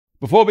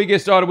Before we get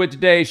started with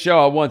today's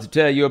show, I want to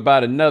tell you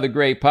about another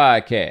great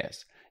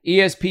podcast.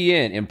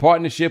 ESPN, in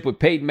partnership with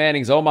Peyton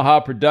Manning's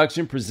Omaha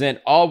production, present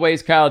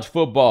Always College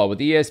Football with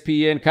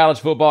ESPN college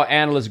football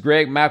analyst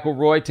Greg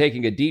McElroy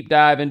taking a deep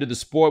dive into the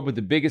sport with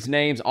the biggest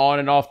names on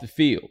and off the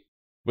field.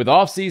 With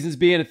off-seasons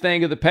being a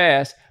thing of the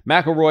past,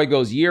 McElroy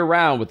goes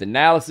year-round with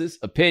analysis,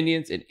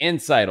 opinions, and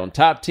insight on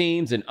top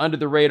teams and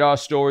under-the-radar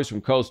stories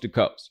from coast to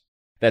coast.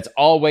 That's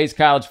Always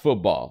College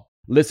Football.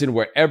 Listen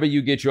wherever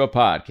you get your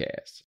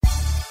podcasts.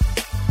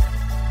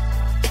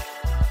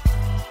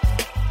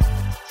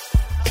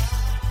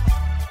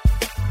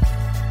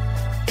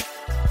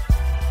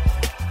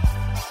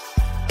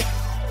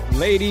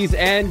 Ladies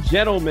and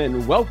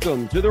gentlemen,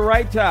 welcome to The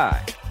Right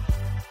Time.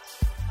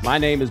 My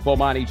name is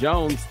Bomani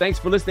Jones. Thanks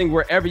for listening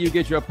wherever you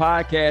get your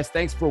podcast.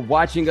 Thanks for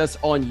watching us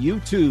on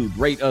YouTube.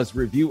 Rate us,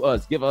 review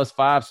us, give us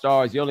 5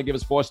 stars. You only give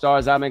us 4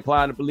 stars. I'm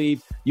inclined to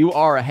believe you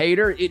are a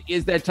hater. It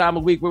is that time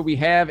of week where we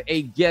have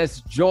a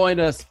guest join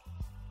us.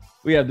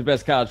 We have the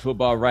best college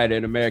football writer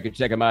in America.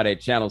 Check him out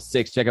at Channel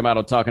 6. Check him out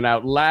on Talking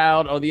Out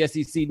Loud on the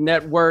SEC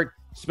Network.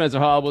 Spencer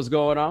Hall, what's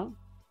going on?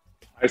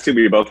 I see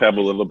we both have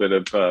a little bit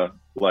of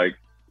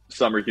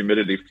summer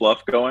humidity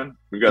fluff going.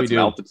 We've got some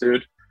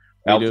altitude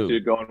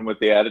going with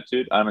the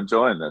attitude. I'm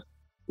enjoying this.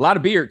 A lot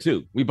of beard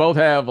too. We both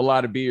have a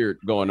lot of beard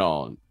going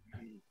on.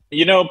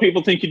 You know,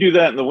 people think you do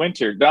that in the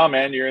winter. No,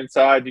 man, you're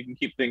inside. You can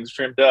keep things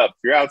trimmed up. If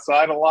you're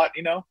outside a lot,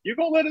 you're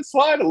going to let it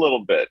slide a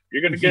little bit.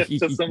 You're going to get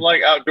to some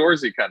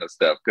outdoorsy kind of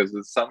stuff because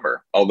it's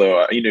summer.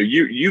 Although,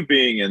 you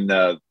being in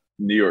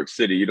New York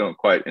City, you don't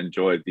quite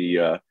enjoy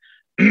the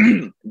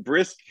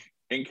brisk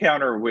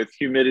encounter with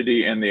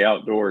humidity and the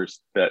outdoors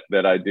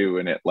that I do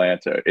in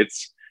Atlanta.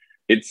 It's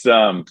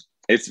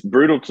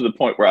brutal to the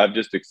point where I've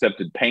just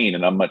accepted pain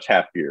and I'm much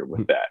happier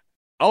with that.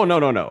 Oh,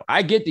 no.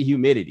 I get the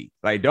humidity.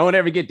 Don't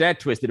ever get that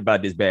twisted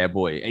about this bad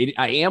boy.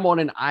 I am on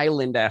an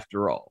island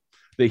after all.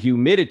 The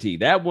humidity,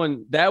 that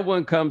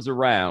one comes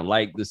around.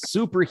 The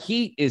super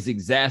heat is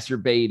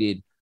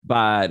exacerbated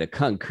by the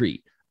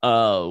concrete.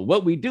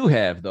 What we do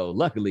have, though,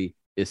 luckily,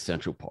 is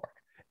Central Park.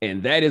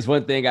 And that is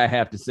one thing I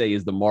have to say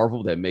is the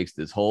marvel that makes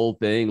this whole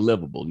thing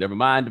livable. Never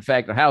mind the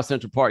fact of how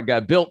Central Park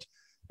got built.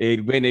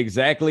 It went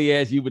exactly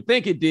as you would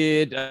think it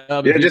did.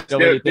 If you don't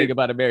know anything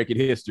about American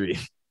history.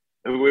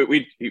 Who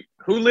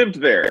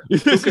lived there? Who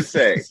could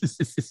say?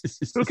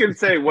 Who can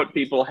say what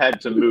people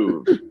had to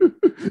move?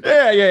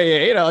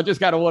 Yeah. Just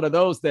kind of one of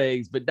those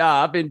things. But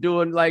I've been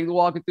doing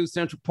walking through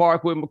Central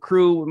Park with my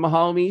crew, with my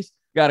homies.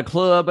 Got a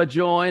club I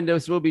joined.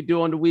 That's what we'll be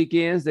doing the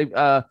weekends.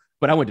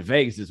 But I went to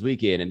Vegas this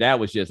weekend, and that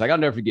was just I'll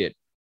never forget.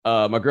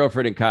 My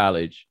girlfriend in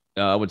college,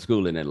 I went to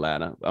school in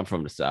Atlanta. I'm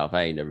from the South.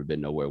 I ain't never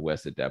been nowhere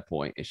west at that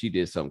point. And she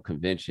did some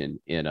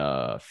convention in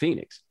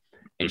Phoenix.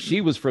 And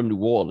she was from New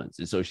Orleans.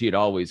 And so she had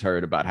always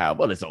heard about how,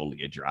 it's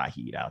only a dry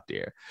heat out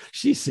there.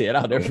 She said,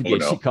 I'll never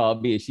forget, she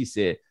called me and she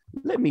said,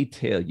 let me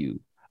tell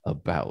you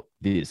about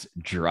this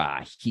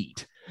dry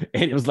heat.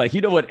 And it was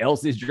you know what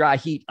else is dry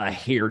heat? A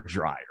hair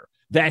dryer.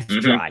 That's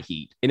dry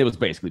heat. And it was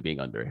basically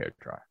being under a hair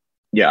dryer.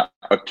 Yeah,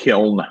 a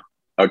kiln.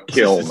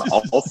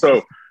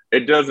 Also,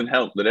 it doesn't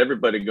help that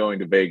everybody going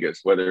to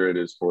Vegas, whether it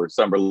is for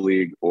Summer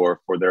League or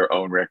for their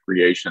own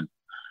recreation,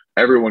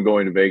 everyone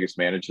going to Vegas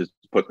manages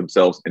to put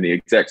themselves in the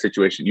exact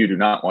situation you do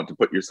not want to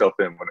put yourself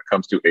in when it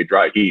comes to a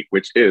dry heat,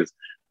 which is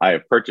I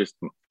have purchased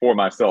for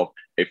myself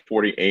a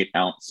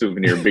 48-ounce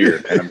souvenir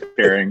beer and I'm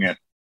carrying it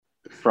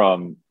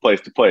from place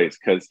to place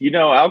because,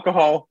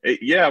 alcohol,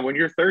 when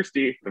you're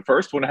thirsty, the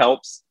first one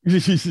helps.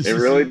 It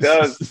really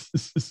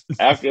does.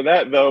 After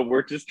that, though,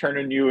 we're just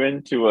turning you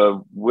into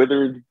a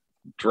withered,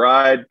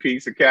 dried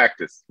piece of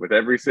cactus with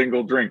every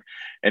single drink.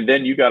 And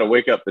then you got to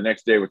wake up the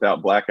next day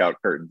without blackout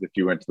curtains if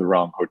you went to the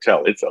wrong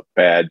hotel. It's a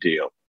bad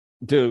deal.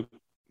 Dude,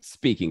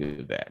 speaking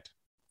of that,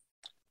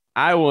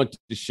 I want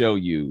to show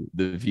you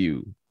the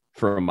view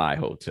from my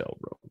hotel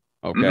room.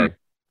 Okay.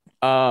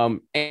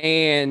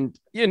 And,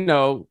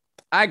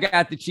 I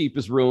got the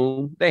cheapest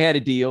room. They had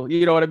a deal.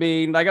 You know what I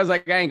mean? I was I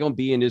ain't going to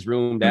be in this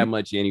room that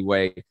much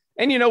anyway.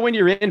 And, when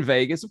you're in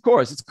Vegas, of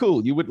course, it's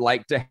cool. You would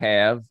like to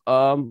have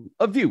a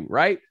view,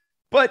 right?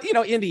 But,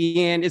 in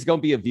the end, it's going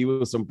to be a view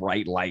with some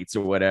bright lights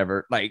or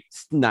whatever.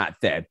 It's not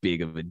that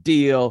big of a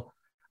deal.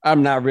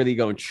 I'm not really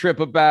going to trip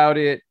about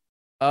it.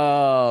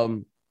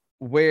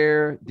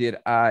 Where did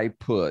I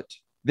put?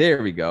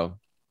 There we go.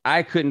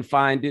 I couldn't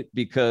find it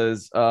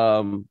because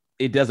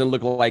it doesn't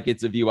look like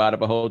it's a view out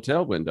of a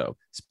hotel window.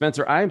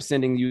 Spencer, I am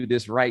sending you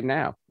this right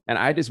now. And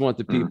I just want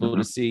the people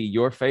to see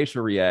your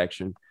facial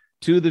reaction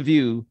to the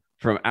view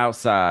from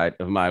outside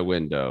of my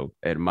window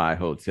at my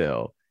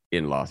hotel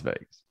in Las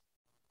Vegas.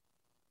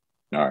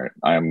 All right.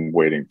 I am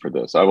waiting for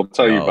this. I will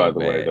tell you, by the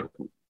way, that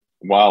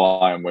while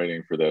I am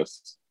waiting for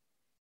this.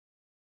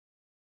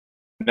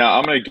 Now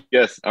I'm going to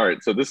guess. All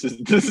right. So this is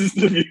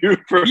the view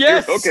from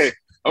yes. Okay.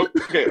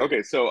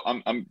 So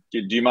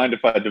do you mind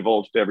if I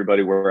divulge to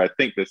everybody where I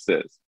think this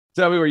is?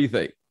 Tell me where you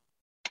think.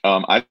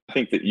 I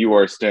think that you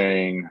are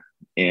staying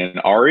in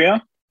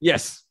Aria.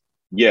 Yes,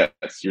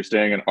 you're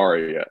staying in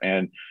Aria.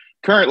 And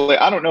currently,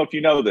 I don't know if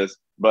you know this,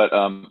 But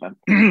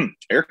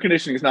air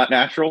conditioning is not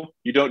natural.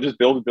 You don't just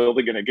build a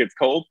building and it gets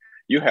cold.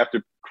 You have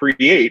to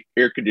create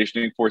air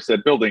conditioning for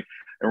said building.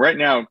 And right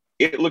now,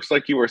 it looks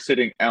like you are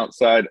sitting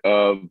outside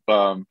of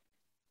the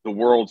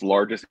world's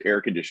largest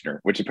air conditioner,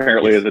 which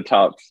apparently is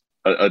atop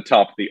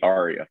the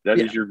Aria. That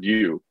is your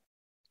view.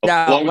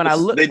 Now, when I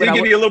look, they did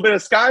give you a little bit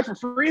of sky for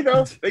free,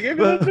 though. They gave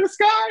you a little bit of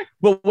sky.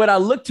 But when I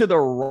look to the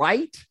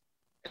right,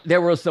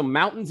 there were some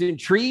mountains and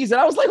trees, and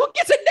I was like, look,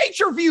 it's a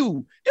nature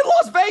view in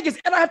Las Vegas.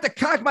 And I have to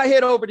cock my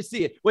head over to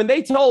see it. When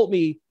they told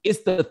me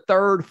it's the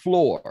third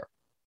floor,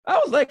 I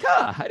was like,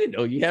 I didn't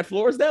know you had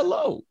floors that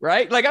low,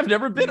 right? Like I've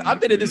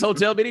been in this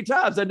hotel many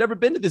times. I've never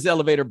been to this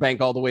elevator bank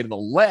all the way to the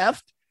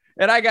left.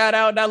 And I got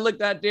out and I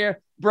looked out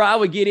there, bro. I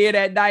would get in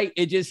at night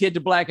and just hit the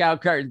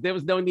blackout curtains. There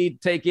was no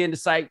need to take in the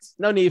sights.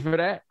 No need for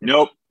that.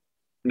 Nope.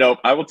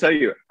 I will tell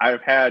you,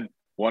 I've had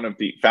one of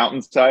the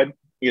Fountainside,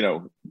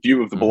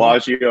 view of the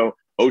Bellagio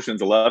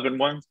Ocean's 11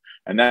 ones,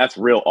 and that's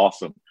real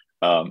awesome.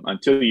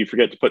 Until you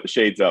forget to put the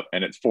shades up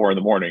and it's 4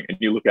 a.m. and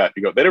you look out,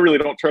 you go, they really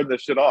don't turn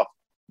this shit off.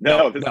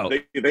 No.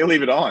 They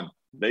leave it on.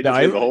 They just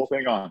leave the whole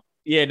thing on.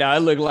 Yeah, no, it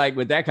looked like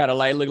with that kind of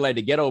light, it looked like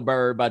the ghetto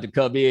bird about to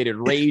come in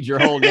and raid your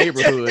whole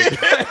neighborhood.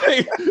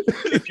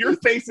 If you're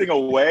facing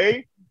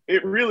away,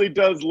 it really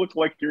does look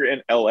like you're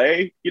in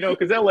LA,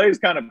 because LA is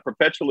kind of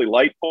perpetually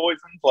light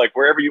poisoned. Like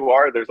wherever you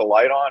are, there's a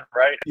light on,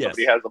 right? Yes.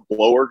 Somebody has a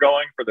blower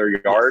going for their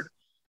yard.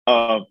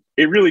 Yes.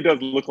 It really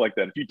does look like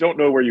that. If you don't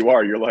know where you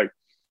are, you're like,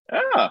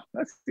 I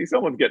see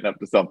someone's getting up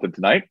to something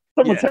tonight.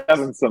 Someone's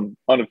having some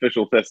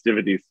unofficial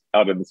festivities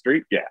out in the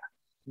street. Yeah,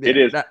 it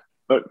is.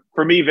 But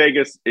for me,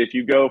 Vegas, if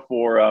you go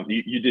for,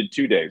 you did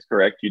 2 days,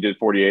 correct? You did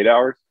 48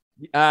 hours?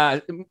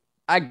 I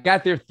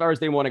got there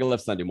Thursday morning and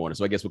left Sunday morning,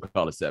 so I guess we'll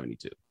call it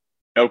 72.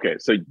 Okay,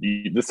 so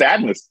the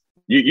sadness,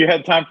 you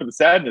had time for the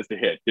sadness to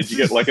hit. Did you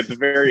get like at the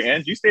very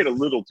end? You stayed a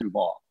little too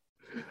long.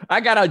 I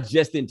got out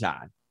just in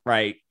time,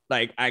 right?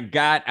 Like I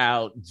got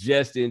out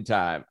just in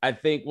time. I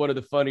think one of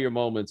the funnier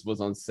moments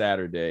was on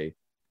Saturday.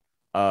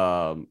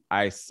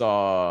 I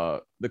saw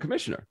the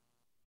commissioner.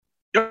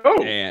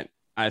 And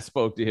I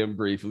spoke to him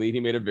briefly. He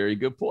made a very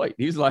good point.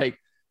 He's like,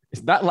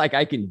 it's not like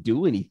I can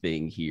do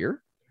anything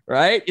here,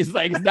 right? It's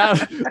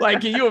not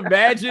like, can you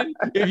imagine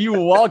if you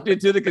walked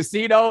into the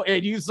casino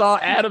and you saw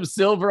Adam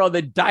Silver on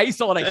the dice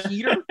on a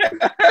heater?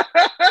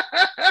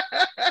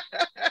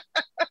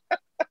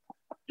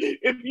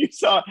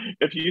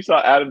 If you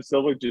saw Adam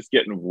Silver just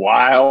getting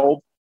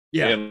wild,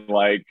 I'm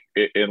trying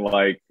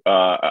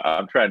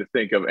to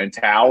think of, and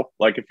Tao,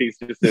 like if he's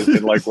just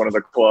in like one of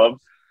the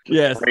clubs,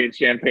 spraying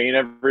champagne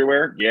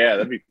everywhere,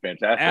 that'd be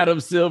fantastic. Adam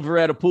Silver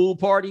at a pool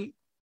party,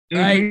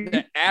 right?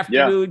 The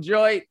afternoon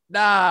joint,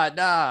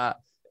 nah.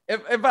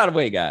 And by the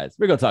way, guys,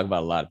 we're gonna talk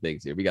about a lot of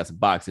things here. We got some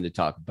boxing to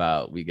talk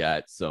about. We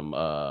got some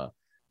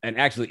an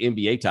actually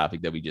NBA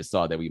topic that we just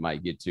saw that we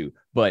might get to.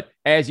 But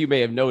as you may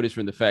have noticed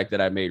from the fact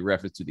that I made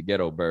reference to the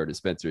ghetto bird, and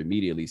Spencer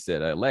immediately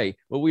said LA,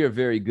 what we are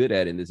very good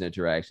at in this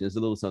interaction is a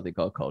little something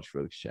called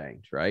cultural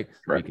exchange, right?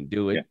 We can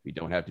do it. Yeah. We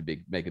don't have to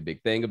make a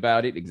big thing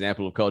about it.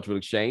 Example of cultural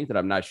exchange that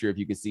I'm not sure if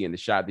you can see in the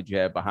shot that you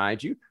have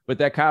behind you, but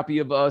that copy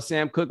of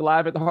Sam Cooke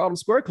live at the Harlem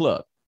Square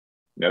Club.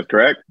 That's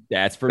correct.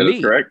 That's for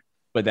me. Correct.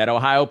 But that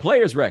Ohio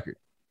Players record,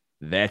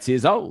 that's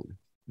his own.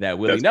 That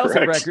Willie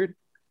Nelson record,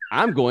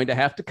 I'm going to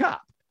have to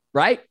cop.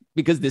 Right?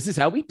 Because this is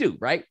how we do,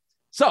 right?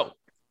 So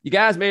you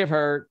guys may have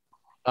heard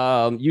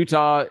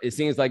Utah, it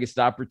seems like it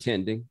stopped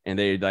pretending. And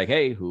they're like,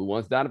 hey, who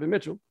wants Donovan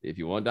Mitchell? If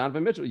you want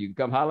Donovan Mitchell, you can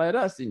come holler at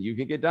us and you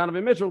can get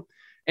Donovan Mitchell.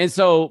 And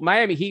so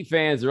Miami Heat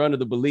fans are under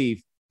the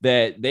belief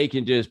that they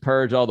can just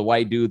purge all the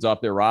white dudes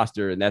off their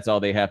roster and that's all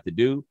they have to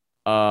do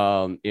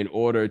in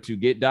order to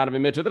get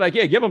Donovan Mitchell. They're like,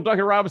 yeah, give them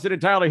Duncan Robinson and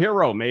Tyler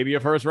Hero, maybe a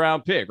first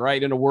round pick,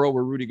 right? In a world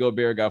where Rudy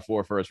Gobert got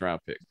 4 first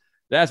round picks.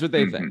 That's what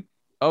they think.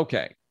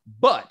 Okay.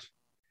 But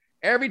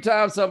every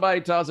time somebody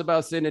talks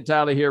about sending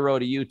Tyler Hero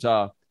to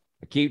Utah,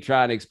 I keep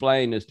trying to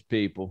explain this to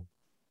people.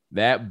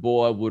 That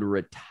boy would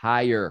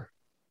retire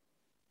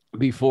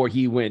before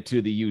he went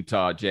to the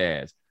Utah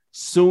Jazz.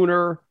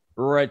 Sooner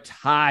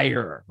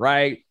retire,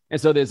 right? And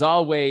so there's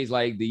always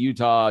like the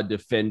Utah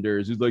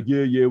defenders who's like,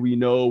 yeah, we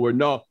know we're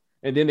not.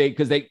 And then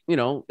because they,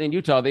 in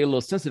Utah, they're a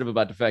little sensitive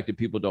about the fact that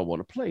people don't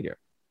want to play there.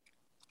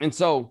 And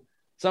so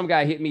some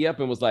guy hit me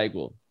up and was like,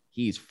 well,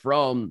 he's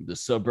from the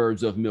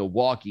suburbs of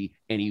Milwaukee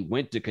and he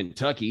went to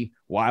Kentucky.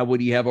 Why would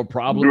he have a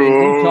problem in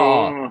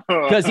Utah?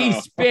 Because he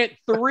spent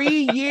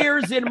 3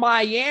 years in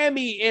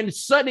Miami and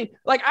suddenly,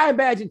 like I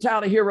imagine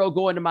Tyler Hero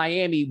going to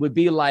Miami would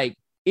be like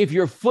if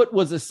your foot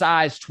was a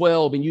size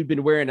 12 and you'd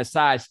been wearing a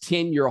size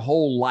 10 your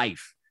whole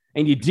life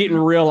and you didn't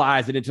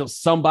realize it until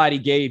somebody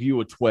gave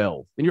you a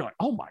 12. And you're like,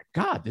 oh my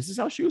God, this is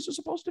how shoes are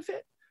supposed to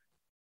fit.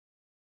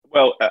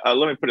 Well,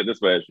 let me put it this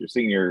way. As your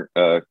senior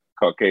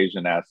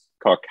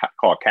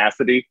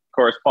Caucasity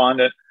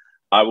correspondent,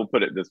 I will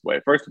put it this way.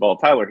 First of all,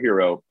 Tyler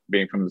Hero,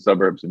 being from the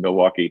suburbs of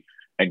Milwaukee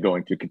and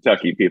going to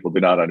Kentucky, people do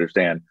not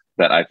understand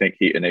that I think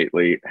he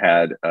innately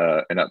had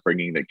an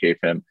upbringing that gave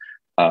him,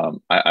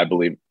 I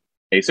believe,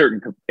 a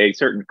certain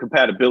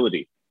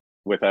compatibility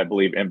with, I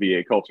believe,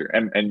 NBA culture.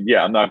 And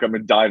yeah, I'm not going to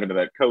dive into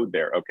that code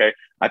there. Okay.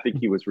 I think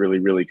he was really,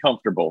 really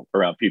comfortable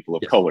around people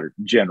of Yes. color,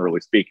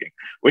 generally speaking,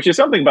 which is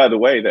something, by the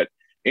way, that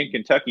in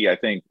Kentucky, I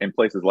think in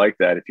places like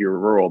that, if you're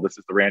rural, this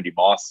is the Randy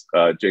Moss,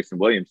 Jason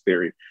Williams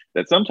theory,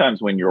 that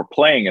sometimes when you're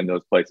playing in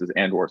those places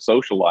and or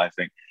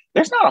socializing,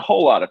 there's not a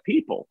whole lot of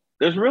people.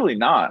 There's really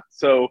not.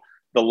 So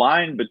the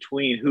line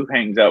between who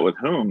hangs out with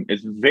whom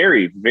is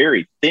very,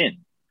 very thin.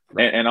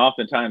 Right. And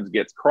oftentimes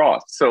gets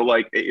crossed. So,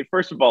 like,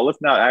 first of all,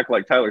 let's not act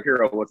like Tyler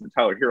Hero wasn't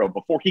Tyler Hero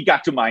before he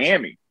got to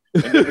Miami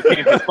and then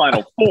became his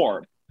final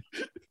form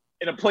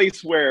in a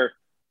place where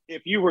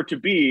if you were to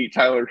be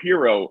Tyler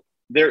Hero,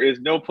 there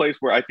is no place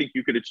where I think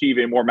you could achieve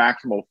a more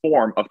maximal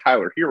form of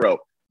Tyler Hero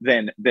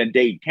than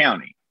Dade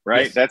County,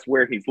 right? Yes. That's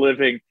where he's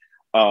living.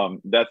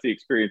 That's the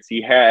experience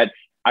he had.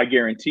 I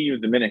guarantee you,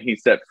 the minute he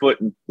set foot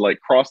and like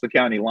crossed the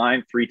county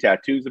line, 3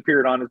 tattoos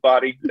appeared on his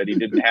body that he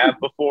didn't have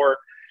before.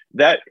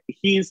 That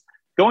he's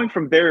going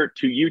from there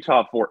to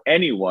Utah for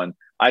anyone,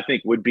 I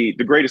think would be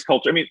the greatest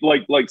culture. I mean,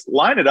 like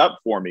line it up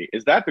for me.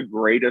 Is that the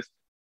greatest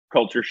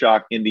culture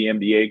shock in the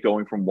NBA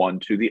going from one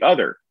to the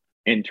other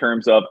in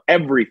terms of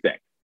everything?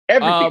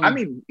 Everything. I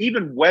mean,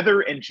 even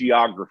weather and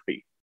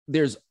geography.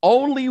 There's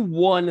only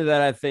one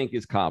that I think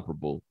is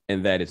comparable,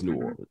 and that is New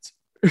Orleans.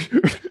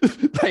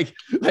 Yeah.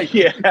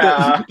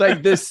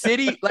 The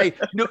city,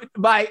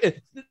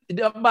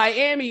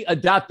 Miami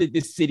adopted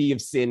this city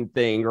of sin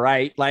thing,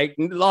 right? Like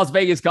Las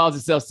Vegas calls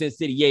itself Sin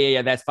City.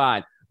 Yeah, that's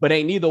fine. But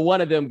ain't neither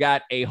one of them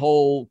got a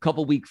whole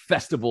couple week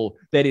festival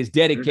that is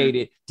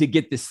dedicated to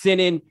get the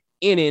sinning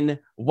in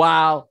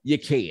while you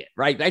can,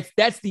 right?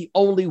 That's the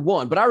only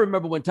one. But I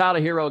remember when Tyler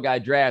Hero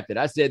got drafted,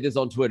 I said this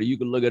on Twitter, you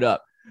can look it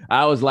up.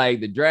 I was like,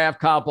 the draft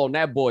comp on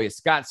that boy is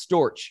Scott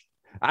Storch.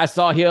 I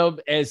saw him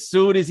as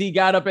soon as he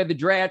got up at the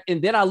draft.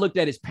 And then I looked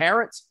at his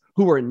parents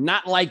who are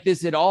not like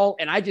this at all.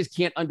 And I just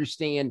can't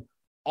understand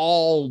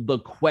all the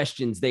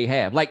questions they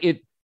have. Like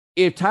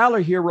if Tyler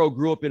Hero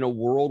grew up in a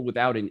world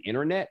without an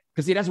internet,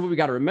 because see, that's what we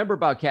got to remember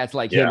about cats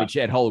like him and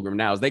Chet Holmgren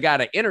now is they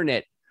got an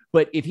internet.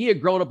 But if he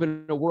had grown up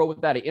in a world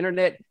without an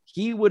internet,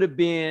 he would have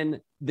been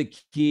the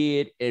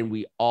kid. And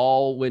we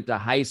all went to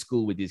high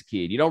school with this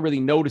kid. You don't really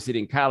notice it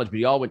in college, but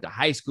you all went to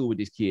high school with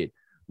this kid,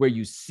 where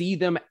you see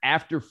them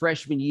after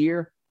freshman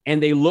year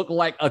and they look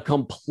like a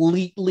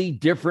completely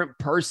different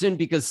person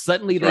because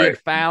suddenly they had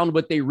found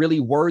what they really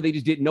were. They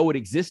just didn't know it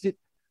existed.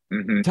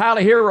 Mm-hmm.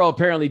 Tyler Hero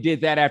apparently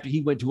did that after he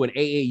went to an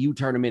AAU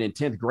tournament in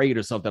 10th grade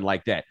or something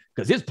like that.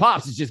 Because his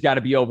pops has just got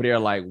to be over there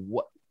like,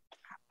 what?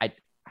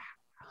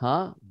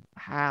 How?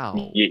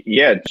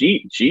 Yeah,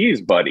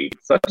 geez, buddy.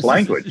 Such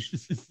language.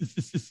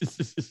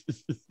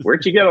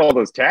 Where'd you get all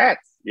those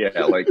tats?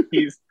 Yeah, like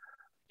he's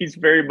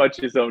very much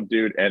his own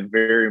dude and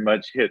very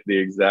much hit the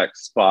exact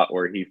spot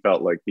where he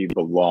felt like he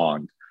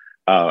belonged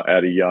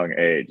at a young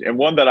age. And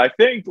one that I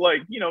think,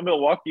 like, you know,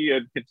 Milwaukee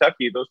and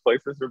Kentucky, those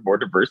places are more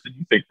diverse than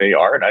you think they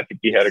are. And I think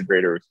he had a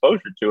greater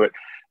exposure to it.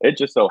 It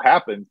just so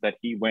happens that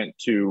he went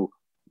to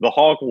the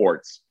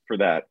Hogwarts for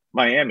that,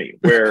 Miami,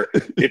 where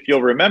if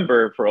you'll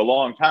remember, for a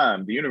long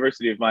time, the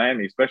University of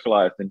Miami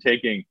specialized in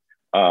taking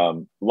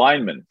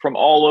linemen from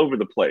all over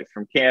the place,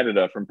 from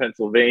Canada, from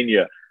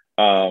Pennsylvania,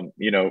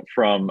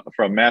 from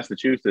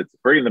Massachusetts,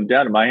 bringing them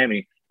down to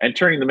Miami and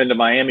turning them into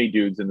Miami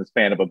dudes in the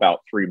span of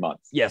about 3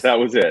 months. Yes. That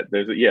was it.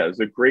 There's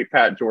a great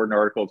Pat Jordan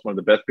article. It's one of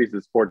the best pieces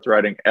of sports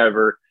writing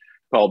ever,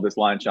 called "This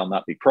Line Shall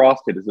Not Be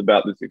Crossed." It is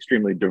about this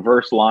extremely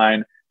diverse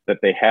line that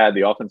they had,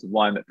 the offensive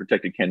line that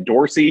protected Ken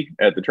Dorsey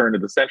at the turn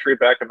of the century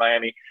back in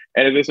Miami.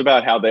 And it is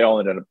about how they all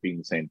ended up being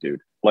the same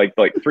dude. Like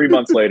 3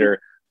 months later,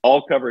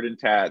 all covered in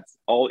tats,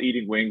 all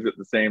eating wings at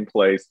the same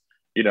place,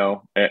 you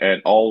know,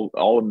 and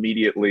all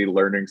immediately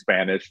learning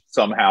Spanish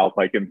somehow,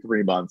 like in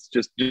 3 months,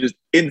 just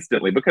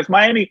instantly, because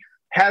Miami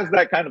has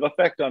that kind of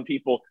effect on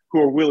people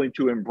who are willing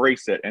to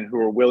embrace it and who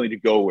are willing to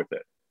go with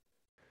it.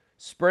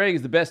 Spring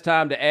is the best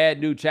time to add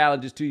new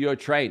challenges to your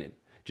training,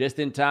 just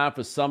in time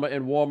for summer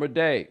and warmer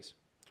days.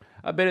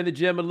 I've been in the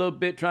gym a little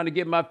bit trying to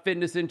get my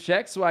fitness in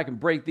check so I can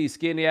break these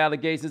skinny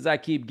allegations I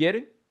keep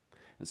getting.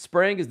 And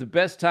spring is the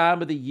best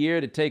time of the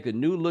year to take a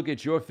new look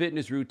at your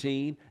fitness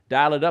routine,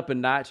 dial it up a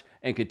notch,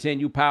 and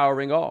continue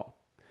powering on.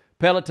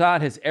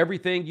 Peloton has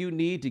everything you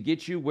need to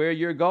get you where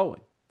you're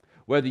going.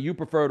 Whether you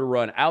prefer to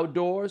run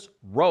outdoors,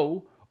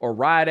 row, or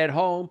ride at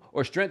home,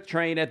 or strength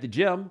train at the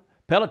gym,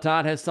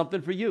 Peloton has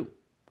something for you.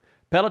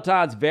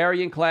 Peloton's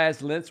varying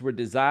class lengths were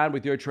designed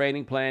with your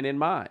training plan in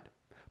mind.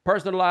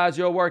 Personalize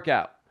your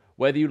workout.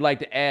 Whether you'd like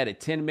to add a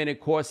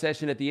 10-minute core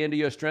session at the end of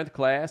your strength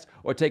class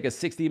or take a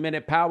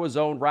 60-minute power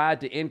zone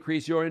ride to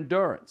increase your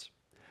endurance.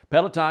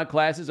 Peloton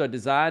classes are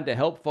designed to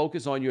help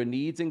focus on your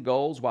needs and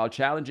goals while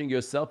challenging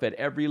yourself at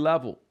every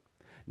level.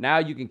 Now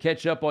you can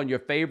catch up on your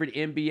favorite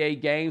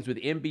NBA games with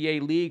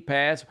NBA League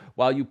Pass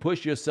while you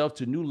push yourself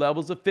to new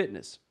levels of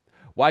fitness.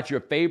 Watch your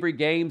favorite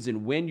games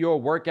and win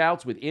your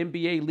workouts with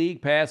NBA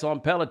League Pass on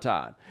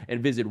Peloton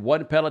and visit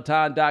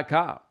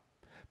onepeloton.com.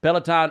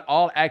 Peloton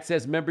All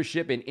Access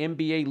membership and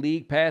NBA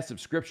League Pass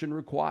subscription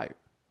required.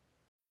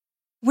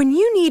 When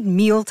you need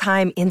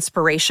mealtime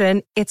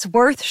inspiration, it's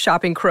worth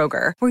shopping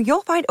Kroger, where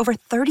you'll find over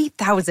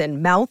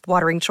 30,000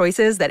 mouth-watering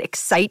choices that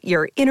excite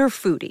your inner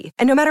foodie.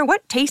 And no matter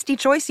what tasty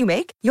choice you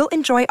make, you'll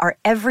enjoy our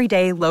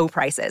everyday low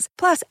prices,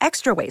 plus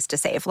extra ways to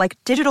save, like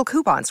digital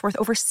coupons worth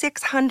over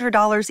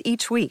 $600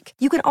 each week.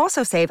 You can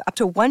also save up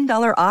to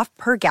 $1 off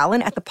per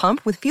gallon at the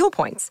pump with fuel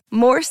points.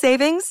 More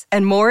savings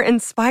and more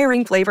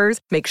inspiring flavors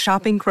make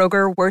shopping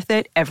Kroger worth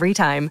it every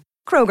time.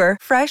 Kroger,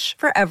 fresh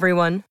for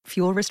everyone.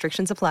 Fuel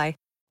restrictions apply.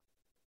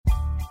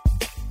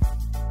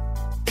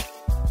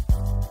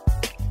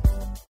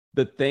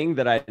 The thing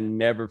that I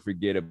never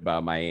forget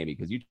about Miami,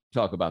 because you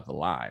talk about the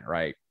line,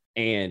 right?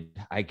 And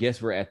I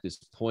guess we're at this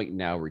point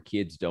now where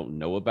kids don't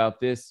know about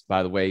this.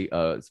 By the way,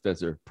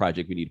 Spencer,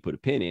 project we need to put a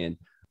pin in.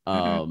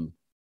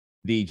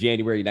 The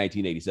January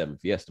 1987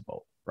 Fiesta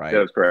Bowl, right?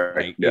 That's correct.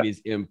 Right? Yeah. It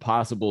is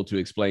impossible to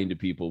explain to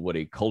people what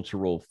a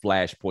cultural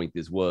flashpoint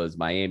this was.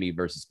 Miami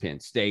versus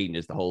Penn State, and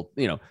it's the whole,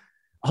 a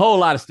whole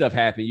lot of stuff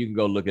happened. You can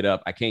go look it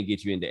up. I can't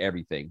get you into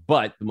everything,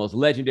 but the most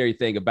legendary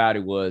thing about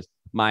it was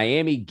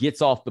Miami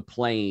gets off the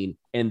plane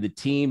and the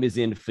team is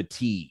in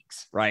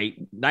fatigues, right?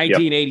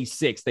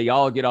 1986, They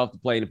all get off the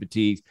plane in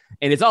fatigues,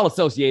 and it's all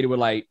associated with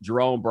like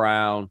Jerome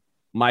Brown,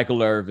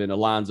 Michael Irvin,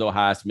 Alonzo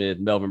Highsmith,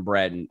 Melvin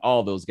Bratton,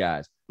 all those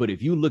guys. But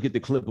if you look at the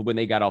clip of when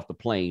they got off the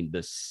plane,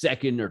 the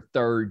second or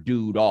third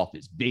dude off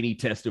is Vinny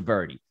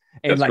Testaverde.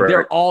 And That's like, correct. there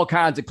are all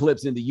kinds of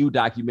clips in the U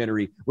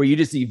documentary where you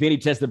just see Vinny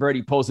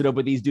Testaverde posted up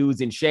with these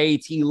dudes in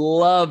shades. He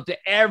loved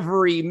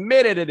every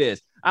minute of this.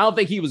 I don't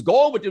think he was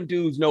going with them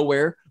dudes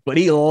nowhere, but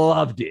he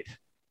loved it.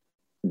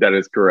 That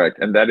is correct.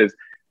 And that is,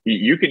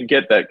 you can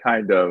get that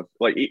kind of,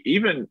 like,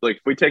 even like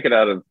if we take it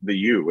out of the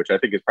U, which I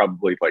think is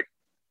probably like,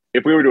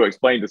 if we were to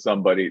explain to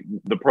somebody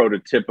the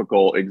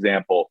prototypical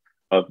example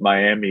of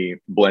Miami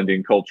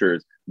blending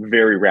cultures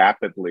very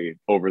rapidly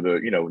over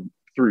the,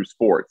 through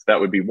sports, that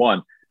would be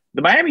one.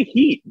 The Miami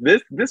Heat,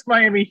 this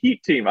Miami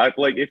Heat team,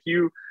 like, if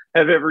you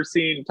have ever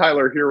seen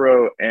Tyler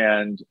Hero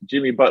and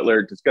Jimmy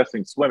Butler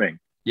discussing swimming,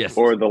 yes,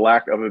 or the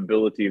lack of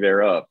ability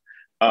thereof,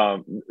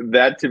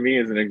 that to me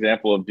is an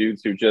example of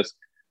dudes who just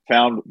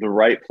found the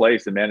right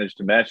place and managed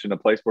to mesh in a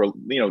place where,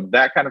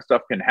 that kind of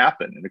stuff can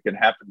happen, and it can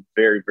happen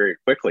very, very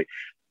quickly.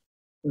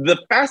 The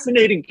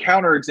fascinating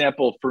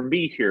counterexample for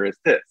me here is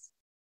this.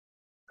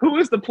 Who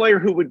is the player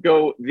who would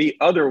go the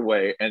other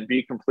way and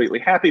be completely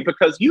happy?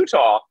 Because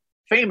Utah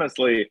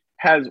famously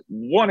has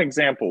one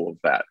example of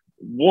that.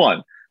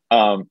 One,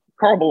 Karl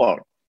Malone.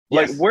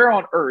 Like, yes. Where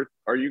on earth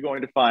are you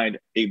going to find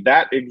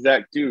that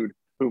exact dude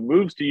who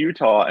moves to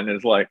Utah and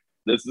is like,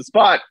 this is the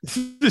spot,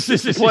 this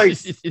is the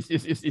place.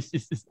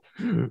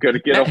 Gonna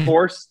get a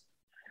horse,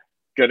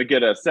 gonna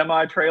get a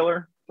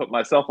semi-trailer, put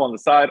myself on the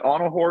side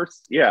on a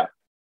horse. Yeah,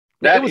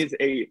 that is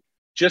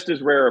just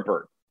as rare a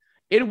bird.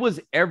 It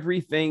was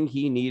everything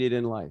he needed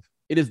in life.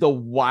 It is the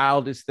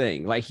wildest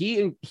thing. Like,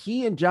 he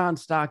and John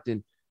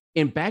Stockton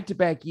in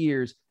back-to-back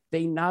years,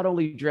 they not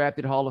only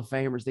drafted Hall of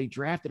Famers, they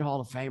drafted Hall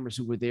of Famers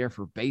who were there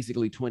for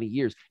basically 20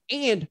 years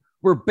and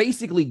were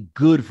basically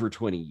good for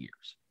 20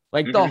 years.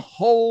 Like, the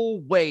whole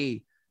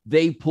way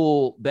they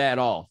pull that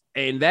off.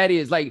 And that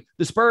is like,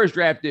 the Spurs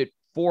drafted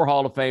 4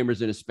 Hall of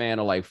Famers in a span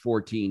of like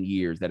 14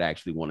 years that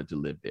actually wanted to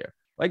live there.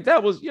 Like,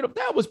 that was,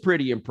 that was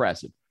pretty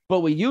impressive. But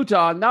with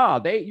Utah,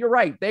 you're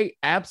right. They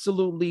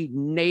absolutely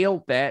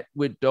nailed that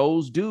with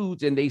those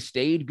dudes, and they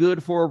stayed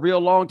good for a real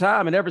long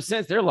time. And ever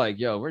since, they're like,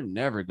 yo, we're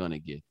never going to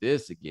get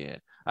this again.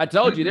 I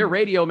told you, their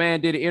radio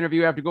man did an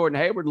interview after Gordon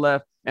Hayward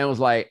left and was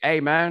like, hey,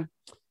 man,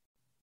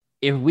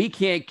 if we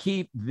can't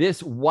keep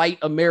this white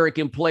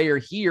American player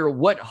here,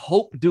 what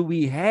hope do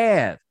we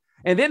have?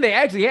 And then they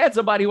actually had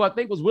somebody who I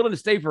think was willing to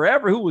stay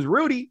forever, who was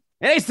Rudy,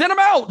 and they sent him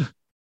out.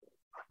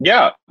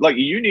 Yeah, like,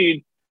 you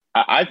need,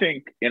 I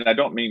think, and I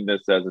don't mean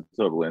this as a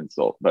total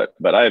insult, but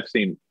I have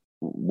seen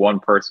one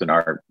person,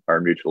 our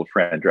mutual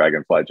friend,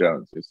 Dragonfly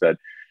Jones, who said,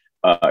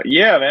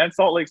 yeah, man,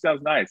 Salt Lake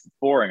sounds nice. It's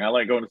boring. I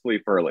like going to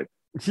sleep early.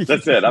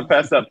 That's it. I'm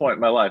past that point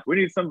in my life. We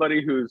need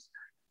somebody who's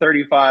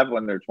 35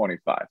 when they're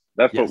 25.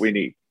 That's what we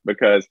need,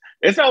 because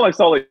it's not like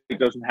Salt Lake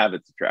doesn't have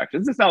its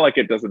attractions. It's not like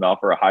it doesn't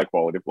offer a high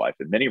quality of life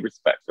in many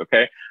respects.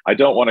 Okay. I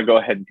don't want to go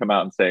ahead and come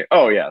out and say,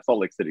 oh yeah, Salt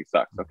Lake City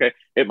sucks. Okay.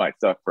 It might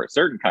suck for a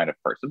certain kind of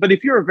person, but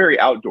if you're a very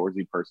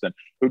outdoorsy person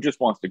who just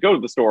wants to go to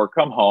the store,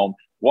 come home,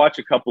 watch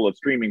a couple of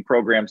streaming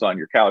programs on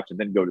your couch, and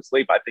then go to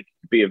sleep, I think it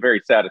could be a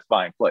very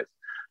satisfying place.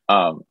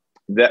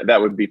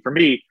 That would be, for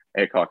me,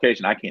 a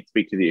Caucasian. I can't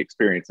speak to the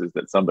experiences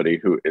that somebody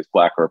who is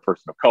Black or a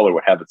person of color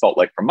would have at Salt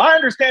Lake. From my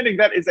understanding,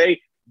 that is a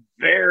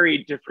very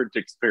different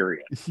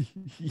experience.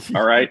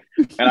 All right.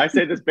 And I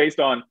say this based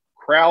on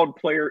crowd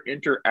player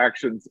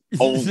interactions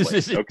only.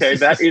 Okay.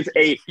 That is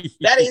a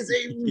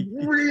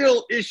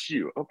real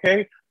issue.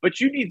 Okay. But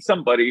you need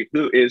somebody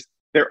who is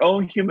their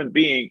own human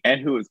being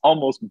and who is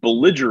almost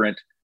belligerent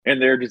in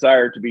their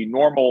desire to be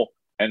normal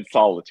and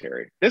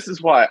solitary. This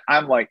is why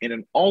I'm like, in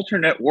an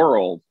alternate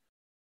world,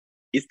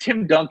 is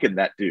Tim Duncan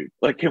that dude?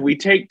 Like, can we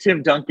take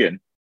Tim Duncan,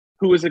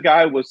 who was a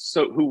guy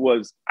who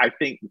was, I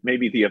think,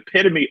 maybe the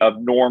epitome of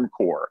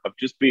normcore, of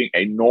just being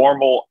a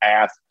normal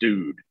ass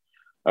dude,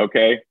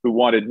 okay, who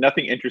wanted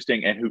nothing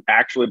interesting and who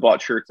actually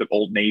bought shirts at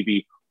Old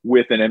Navy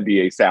with an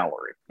NBA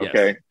salary.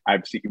 Okay. Yes.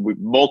 I've seen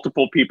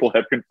multiple people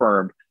have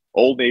confirmed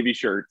Old Navy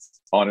shirts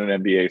on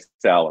an NBA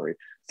salary.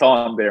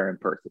 Saw him there in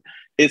person.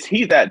 Is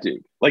he that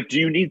dude? Like, do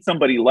you need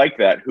somebody like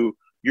that who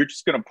you're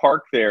just going to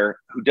park there,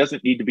 who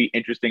doesn't need to be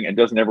interesting and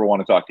doesn't ever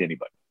want to talk to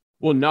anybody?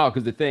 Well, no,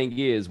 because the thing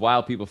is,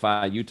 while people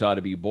find Utah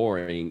to be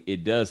boring,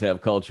 it does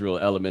have cultural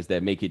elements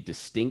that make it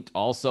distinct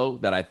also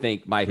that I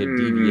think might have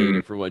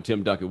deviated from what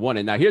Tim Duncan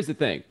wanted. Now, here's the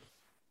thing.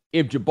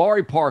 If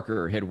Jabari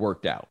Parker had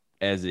worked out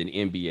as an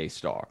NBA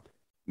star,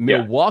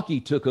 Milwaukee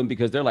took him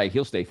because they're like,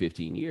 he'll stay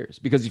 15 years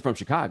because he's from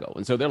Chicago.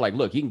 And so they're like,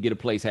 look, he can get a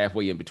place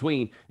halfway in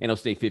between and he'll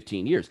stay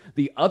 15 years.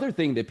 The other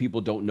thing that people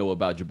don't know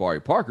about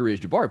Jabari Parker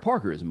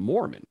is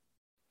Mormon.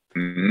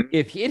 Mm-hmm.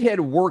 If it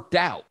had worked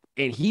out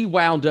and he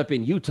wound up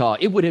in Utah,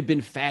 it would have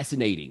been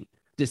fascinating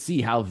to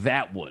see how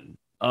that one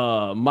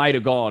might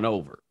have gone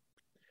over.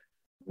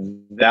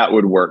 That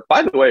would work.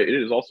 By the way, it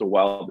is also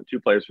wild that two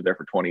players were there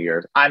for 20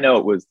 years. I know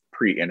it was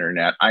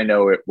pre-internet. I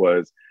know it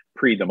was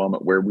pre the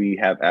moment where we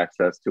have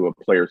access to a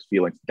player's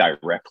feelings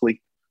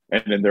directly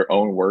and in their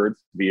own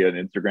words via an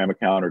Instagram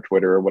account or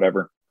Twitter or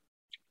whatever.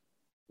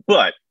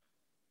 But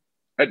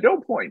at no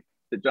point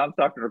did John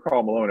Stockton or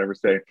Karl Malone ever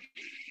say,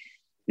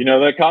 you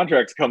know, that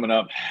contract's coming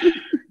up.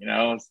 You know,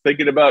 I was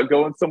thinking about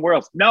going somewhere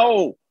else.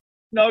 No,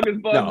 because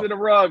bugs in a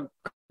rug.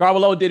 Karl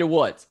Malone did it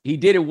once. He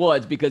did it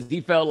once because he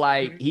felt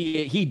like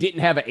he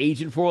didn't have an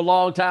agent for a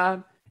long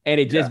time. And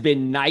it just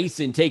been nice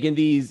and taking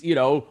these, you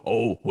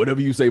know,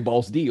 whatever you say,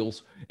 boss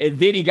deals. And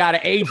then he got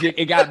an agent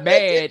and got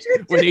mad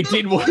when they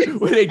didn't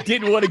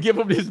want to give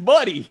him his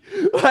money.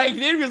 Like,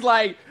 it was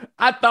like,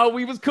 I thought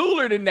we was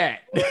cooler than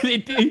that.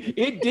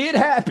 It did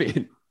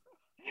happen.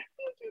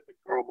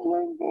 Karl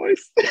Malone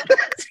voice.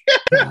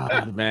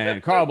 God,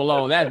 man, Karl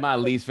Malone, that's my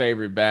least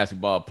favorite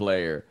basketball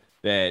player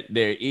that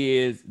there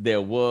is,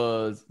 there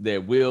was,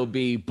 there will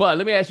be. But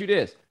let me ask you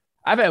this.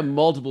 I've had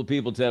multiple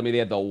people tell me they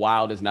had the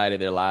wildest night of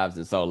their lives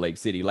in Salt Lake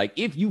City. Like,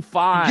 if you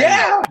find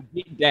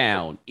it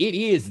down, it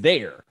is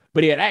there,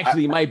 but it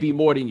actually might be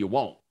more than you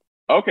want.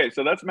 Okay,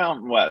 so that's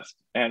Mountain West.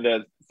 And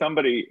as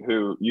somebody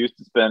who used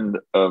to spend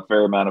a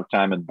fair amount of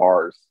time in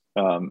bars,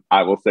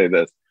 I will say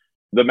this.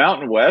 The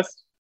Mountain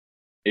West,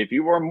 if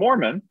you were a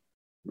Mormon,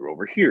 you're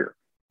over here.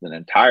 An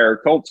entire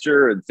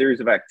culture and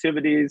series of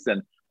activities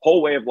and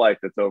whole way of life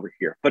that's over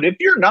here. But if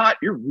you're not,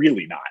 you're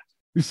really not.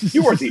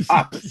 You are the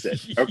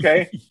opposite,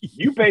 okay?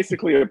 You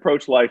basically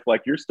approach life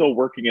like you're still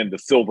working in the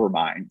silver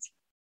mines,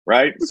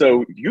 right?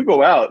 So you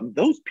go out, and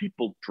those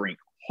people drink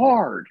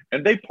hard,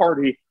 and they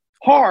party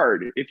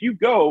hard. If you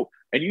go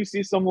and you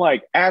see some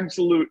like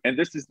absolute, and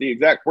this is the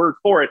exact word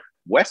for it,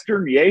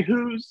 Western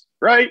yahoos,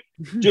 right?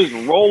 Just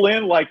roll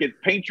in like it's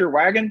paint your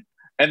wagon,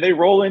 and they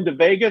roll into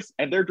Vegas,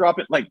 and they're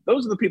dropping, like,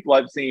 those are the people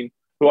I've seen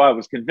who I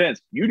was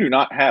convinced you do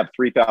not have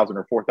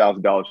 $3,000 or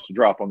 $4,000 to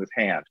drop on this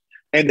hand.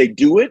 And they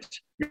do it.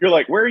 You're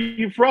like, where are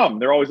you from?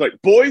 They're always like,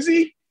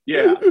 Boise?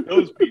 Yeah,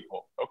 those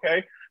people,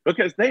 okay?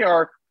 Because they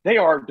are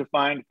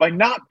defined by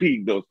not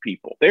being those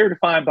people. They're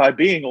defined by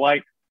being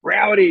like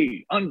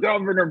rowdy,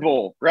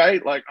 ungovernable,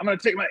 right? Like, I'm going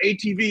to take my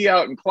ATV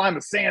out and climb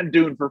a sand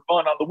dune for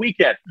fun on the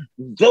weekend.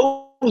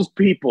 Those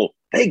people,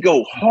 they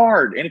go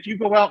hard. And if you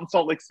go out in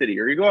Salt Lake City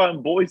or you go out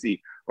in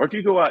Boise or if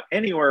you go out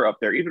anywhere up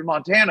there, even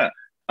Montana,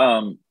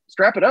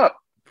 strap it up.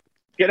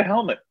 Get a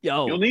helmet.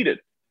 You'll need it.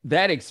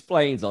 That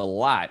explains a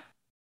lot.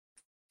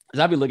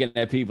 Because I've been looking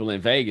at people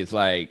in Vegas,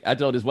 like I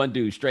told this one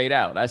dude straight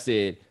out, I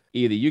said,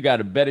 either you got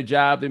a better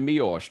job than me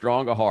or a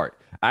stronger heart.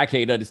 I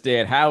can't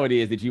understand how it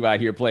is that you out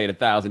here playing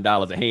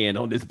 $1,000 a hand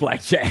on this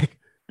blackjack.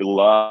 A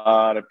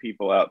lot of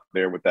people out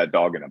there with that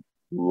dog in them.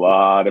 A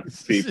lot of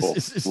people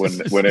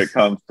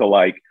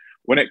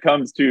when it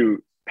comes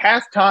to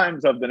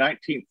pastimes of the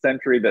 19th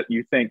century that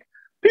you think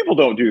people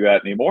don't do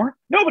that anymore.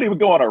 Nobody would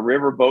go on a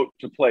riverboat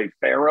to play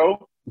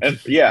Pharaoh. And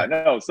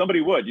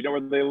somebody would. You know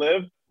where they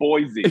live?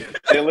 Boise.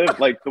 They live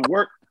like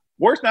the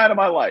worst night of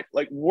my life.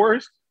 Like,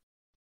 worst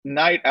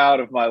night out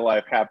of my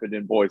life happened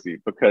in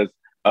Boise because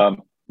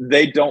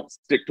they don't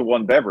stick to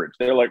one beverage.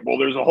 They're like, well,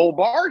 there's a whole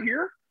bar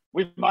here.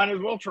 We might as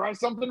well try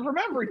something from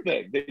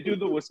everything. They do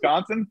the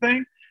Wisconsin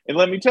thing. And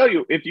let me tell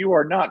you, if you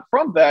are not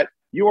from that,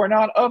 you are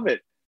not of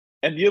it.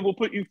 And it will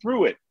put you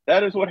through it.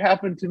 That is what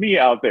happened to me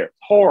out there. It's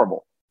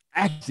horrible.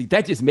 Actually,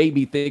 that just made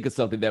me think of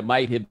something that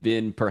might have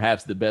been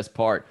perhaps the best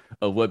part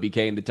of what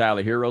became the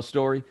Tyler Hero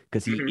story,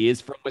 because he is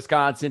from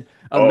Wisconsin.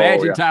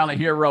 Imagine Tyler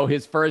Hero,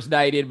 his first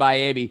night in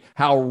Miami,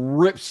 how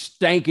rip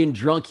stankin'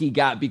 drunk he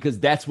got because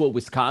that's what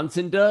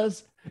Wisconsin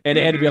does. And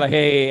they had to be like,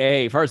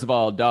 hey, first of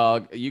all,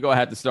 dog, you're going to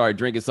have to start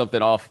drinking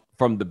something off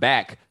from the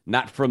back,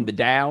 not from the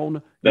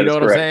down. You know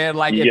what I'm saying?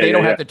 Like, if they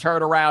don't have to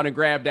turn around and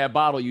grab that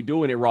bottle, you're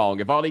doing it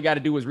wrong. If all you got to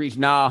do is reach,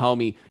 nah,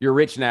 homie, you're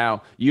rich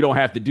now. You don't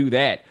have to do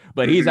that.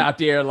 But he's out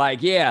there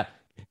like,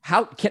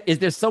 Is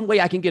there some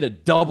way I can get a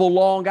double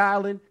Long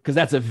Island? Because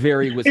that's a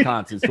very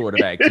Wisconsin sort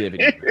of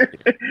activity.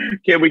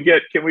 Can we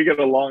get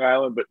a Long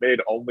Island but made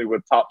only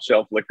with top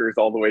shelf liquors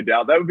all the way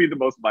down? That would be the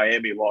most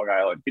Miami Long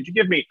Island. Could you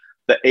give me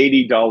the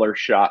 $80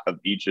 shot of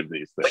each of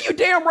these things? Well, you're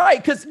damn right.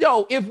 Because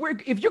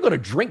if you're gonna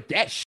drink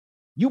that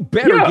you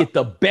better get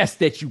the best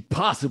that you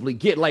possibly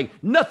get. Like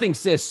nothing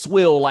says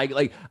swill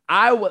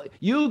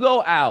you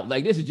go out.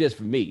 Like this is just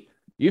for me.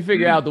 You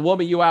figure out the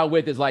woman you out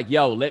with is like,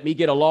 yo, let me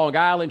get a Long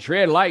Island.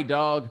 Tread light,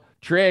 dog.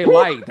 Tread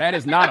light. That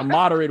is not a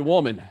moderate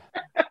woman.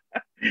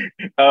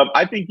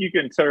 I think you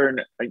can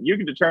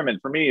determine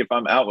for me if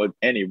I'm out with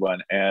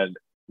anyone and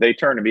they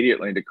turn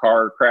immediately into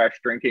car crash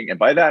drinking. And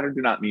by that, I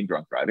do not mean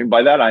drunk driving.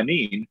 By that, I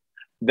mean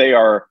they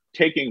are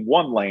taking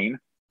one lane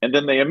and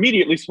then they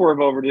immediately swerve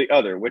over to the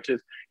other, which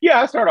is,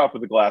 I start off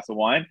with a glass of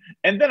wine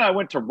and then I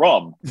went to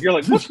rum. You're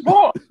like, what's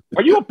wrong?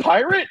 Are you a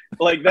pirate?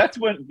 Like that's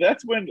when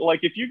like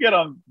if you get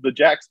on the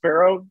Jack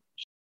Sparrow,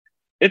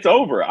 it's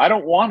over. I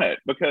don't want it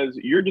because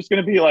you're just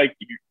going to be like,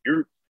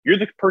 you're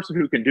the person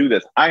who can do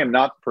this. I am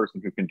not the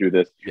person who can do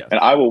this. Yes.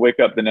 And I will wake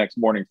up the next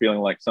morning feeling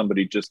like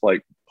somebody just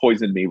like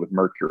poisoned me with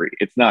mercury.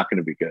 It's not going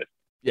to be good.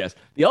 Yes.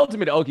 The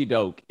ultimate okie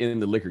doke in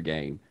the liquor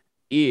game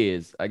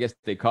is, I guess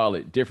they call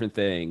it different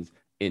things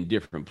in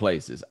different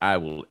places. I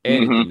will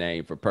edit the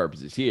name for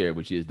purposes here,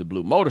 which is the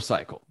Blue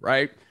Motorcycle,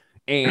 right?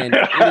 And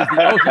it is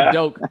the okie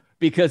doke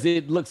because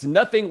it looks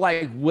nothing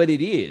like what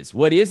it is.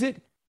 What is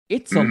it?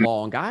 It's a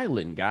Long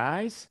Island,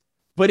 guys.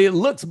 But it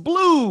looks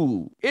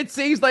blue. It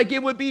seems like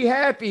it would be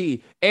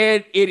happy.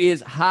 And it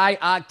is high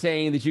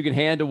octane that you can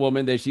hand a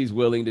woman that she's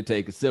willing to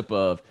take a sip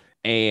of.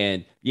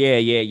 And yeah.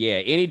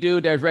 Any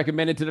dude that's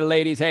recommended to the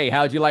ladies, hey,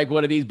 how'd you like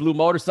one of these blue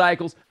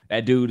motorcycles?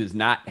 That dude does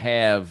not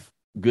have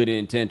good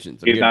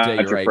intentions. He's not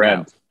your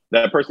friend.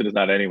 That person is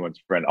not anyone's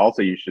friend.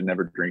 Also, you should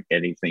never drink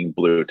anything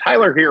blue.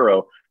 Tyler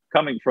Hero,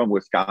 coming from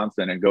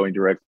Wisconsin and going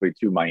directly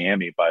to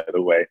Miami, by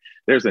the way,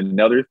 there's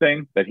another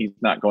thing that he's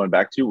not going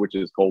back to, which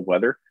is cold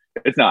weather.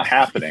 It's not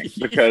happening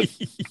because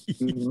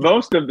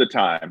most of the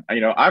time,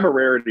 I'm a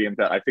rarity in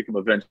that I think I'm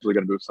eventually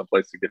going to move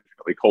someplace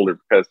significantly colder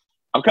because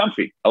I'm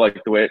comfy. I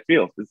like the way it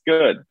feels. It's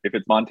good. If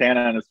it's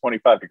Montana and it's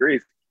 25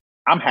 degrees,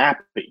 I'm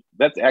happy.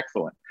 That's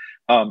excellent.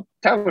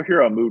 Tyler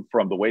Hero moved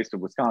from the waste of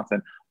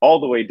Wisconsin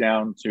all the way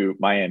down to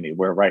Miami,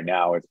 where right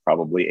now it's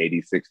probably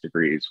 86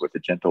 degrees with a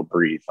gentle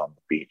breeze on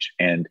the beach.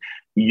 And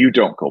you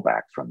don't go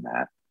back from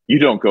that. You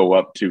don't go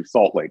up to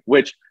Salt Lake,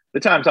 which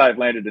the times I've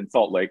landed in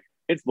Salt Lake,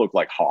 it's looked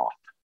like Hoth.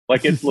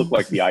 Like it's looked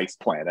like the ice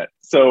planet.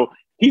 So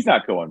he's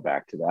not going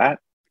back to that.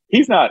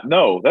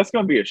 That's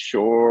going to be a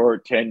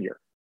short tenure,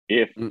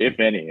 if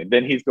any. And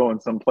then he's going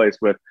someplace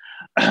with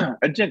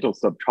a gentle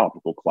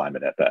subtropical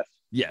climate at best.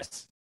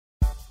 Yes.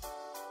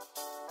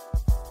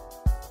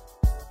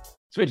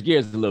 Switch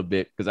gears a little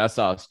bit because I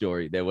saw a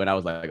story that when I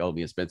was like,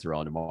 me and Spencer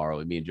on tomorrow,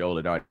 and me and Joel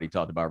had already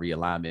talked about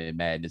realignment and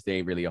madness. There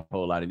ain't really a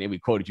whole lot. And then we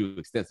quoted you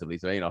extensively,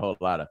 so ain't a whole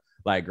lot of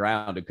like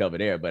ground to cover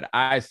there. But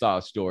I saw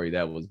a story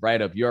that was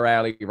right up your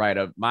alley, right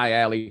up my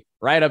alley,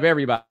 right up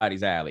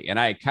everybody's alley. And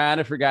I had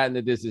kind of forgotten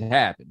that this had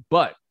happened.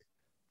 But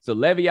so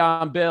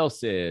Le'Veon Bell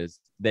says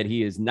that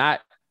he is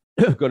not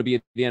going to be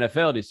in the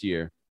NFL this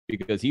year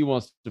because he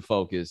wants to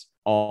focus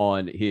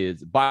on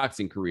his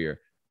boxing career.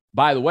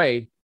 By the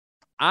way,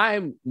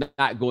 I'm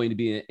not going to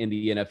be in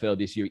the NFL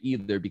this year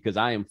either because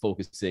I am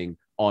focusing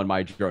on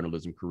my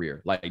journalism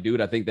career. Like,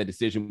 dude, I think that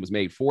decision was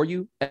made for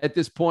you at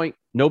this point.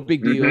 No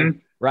big deal,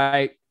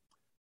 right?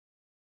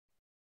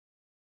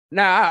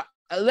 Now,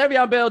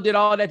 Le'Veon Bell did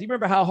all that. Do you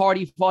remember how hard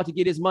he fought to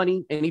get his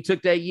money? And he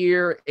took that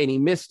year and he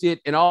missed it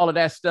and all of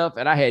that stuff.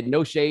 And I had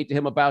no shade to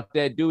him about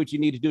that. Do what you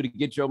need to do to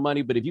get your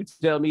money. But if you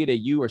tell me that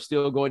you are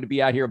still going to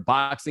be out here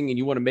boxing and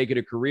you want to make it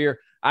a career,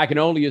 I can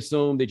only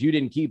assume that you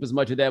didn't keep as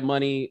much of that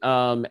money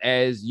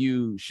as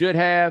you should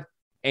have.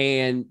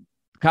 And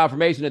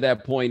confirmation of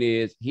that point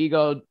is he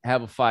go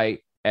have a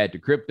fight at the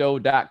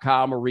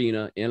Crypto.com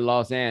arena in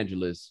Los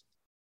Angeles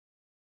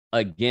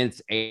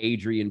against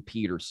Adrian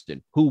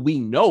Peterson, who we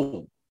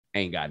know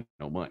ain't got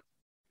no money.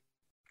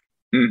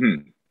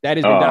 That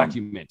has been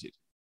documented.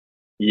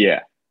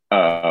 Yeah.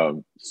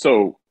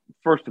 So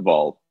first of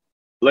all,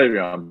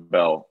 Le'Veon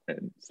Bell,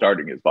 in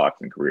starting his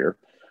boxing career,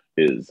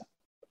 is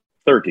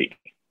 30.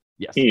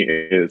 Yes. He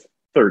is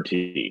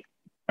 30.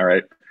 All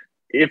right.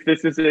 If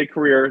this is a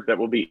career that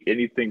will be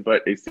anything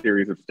but a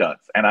series of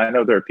stunts, and I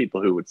know there are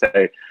people who would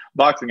say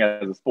boxing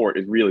as a sport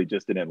is really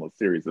just an endless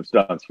series of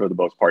stunts for the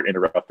most part,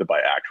 interrupted by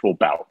actual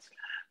bouts.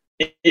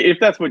 If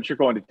that's what you're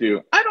going to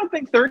do, I don't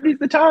think 30 is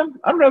the time.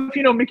 I don't know if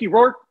you know Mickey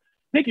Rourke.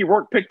 Mickey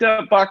Rourke picked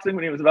up boxing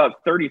when he was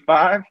about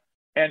 35,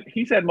 and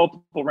he's had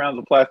multiple rounds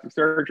of plastic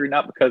surgery,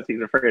 not because he's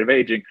afraid of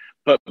aging,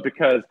 but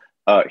because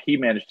he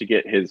managed to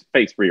get his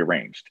face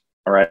rearranged,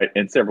 all right,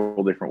 in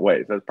several different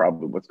ways. That's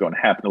probably what's going to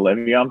happen to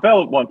Le'Veon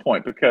Bell at one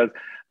point, because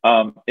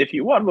if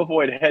you want to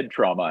avoid head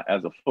trauma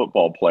as a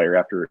football player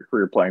after a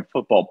career playing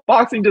football,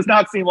 boxing does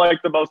not seem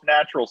like the most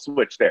natural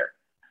switch there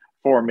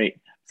for me.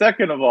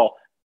 Second of all,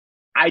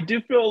 I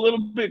do feel a little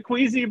bit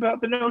queasy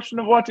about the notion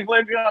of watching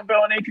Le'Veon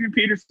Bell and Adrian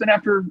Peterson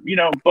after,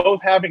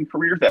 both having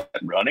careers at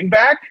running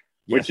back,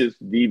 Yes.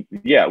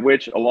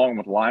 which along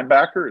with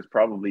linebacker is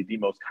probably the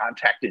most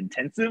contact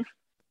intensive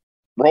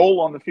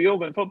role on the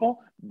field in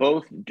football.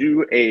 Both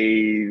do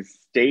a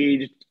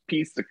staged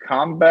piece of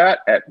combat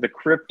at the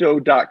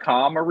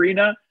crypto.com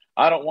arena.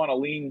 I don't want to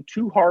lean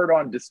too hard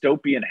on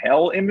dystopian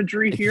hell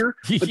imagery here,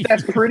 but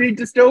that's pretty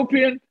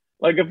dystopian.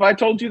 Like, if I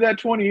told you that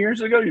 20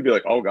 years ago, you'd be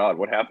like, oh, God,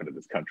 what happened to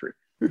this country?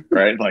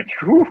 Right? Like,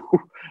 whew,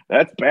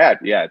 that's bad.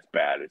 Yeah, it's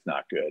bad. It's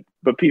not good.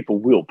 But people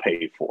will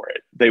pay for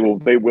it. They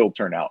will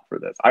turn out for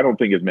this. I don't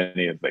think as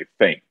many as they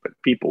think, but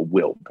people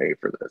will pay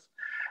for this.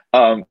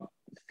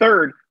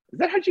 Third, is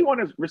that how you want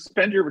to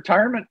spend your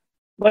retirement?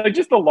 Like,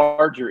 just the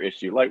larger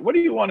issue. Like, what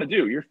do you want to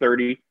do? You're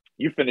 30.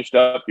 You finished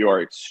up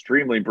your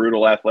extremely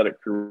brutal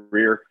athletic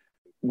career.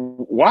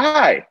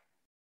 Why?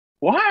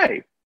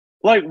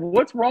 Like,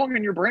 what's wrong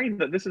in your brain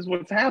that this is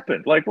what's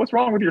happened? Like, what's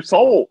wrong with your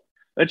soul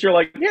that you're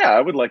like, yeah, I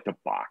would like to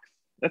box.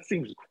 That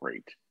seems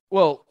great.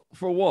 Well,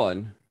 for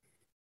one,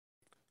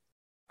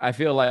 I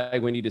feel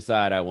like when you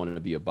decide I want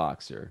to be a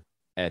boxer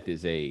at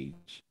this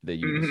age that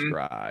you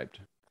described,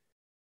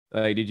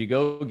 did you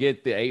go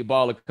get the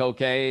 8-ball of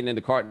cocaine and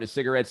the carton of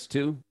cigarettes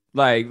too?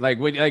 Like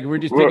we're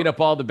just picking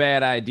up all the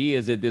bad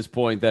ideas at this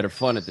point that are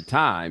fun at the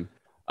time.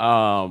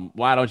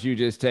 Why don't you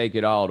just take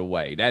it all the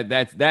way?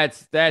 That's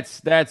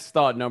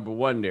thought number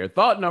one there.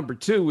 Thought number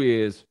two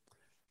is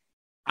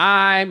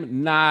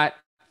I'm not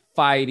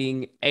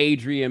fighting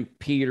Adrian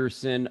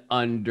Peterson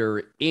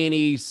under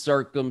any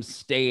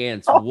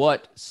circumstance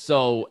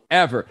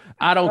whatsoever.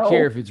 I don't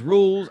care if it's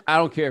rules. I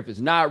don't care if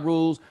it's not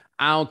rules.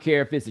 I don't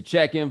care if it's a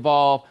check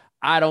involved.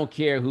 I don't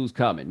care who's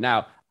coming.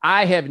 Now,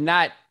 I have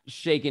not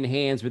shaken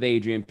hands with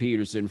Adrian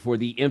Peterson for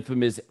the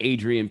infamous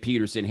Adrian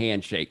Peterson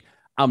handshake.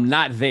 I'm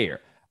not there.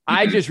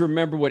 I just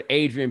remember what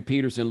Adrian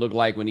Peterson looked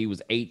like when he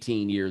was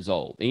 18 years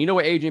old. And you know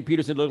what Adrian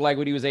Peterson looked like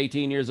when he was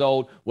 18 years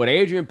old? What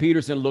Adrian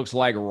Peterson looks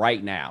like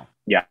right now.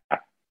 Yeah.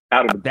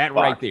 Out of that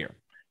box. Right there.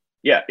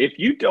 Yeah. If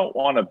you don't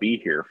want to be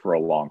here for a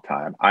long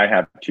time, I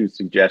have two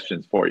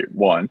suggestions for you.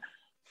 One,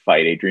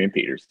 fight Adrian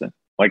Peterson.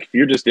 Like, if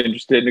you're just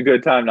interested in a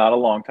good time, not a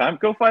long time,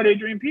 go fight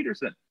Adrian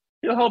Peterson.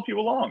 He'll help you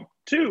along.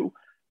 Two,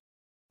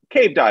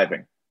 cave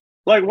diving.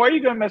 Like, why are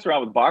you going to mess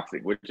around with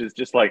boxing, which is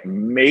just like,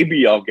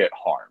 maybe I'll get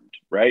harmed,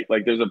 right?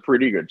 Like, there's a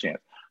pretty good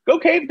chance. Go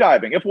cave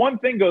diving. If one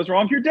thing goes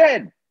wrong, you're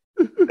dead.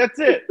 That's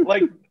it.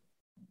 Like,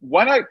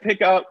 why not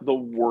pick out the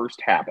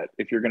worst habit?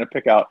 If you're going to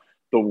pick out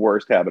the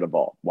worst habit of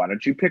all, why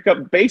don't you pick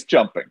up base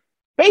jumping?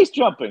 Base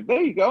jumping.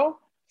 There you go.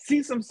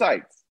 See some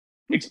sights.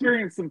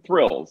 Experience some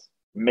thrills.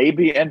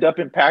 Maybe end up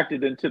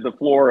impacted into the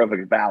floor of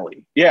a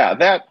valley. Yeah,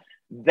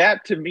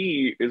 that to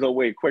me is a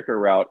way quicker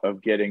route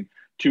of getting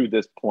to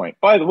this point.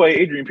 By the way,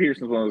 Adrian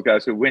Peterson is one of those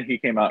guys who, when he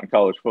came out in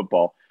college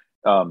football,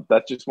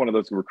 that's just one of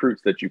those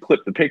recruits that you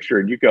clip the picture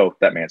and you go,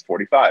 that man's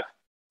 45.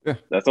 Yeah.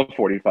 That's a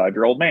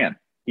 45-year-old man.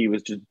 He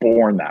was just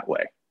born that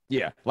way.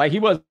 Yeah, like he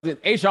wasn't.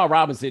 A'Shawn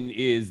Robinson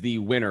is the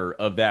winner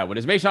of that one.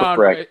 It's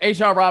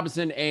A'Shawn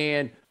Robinson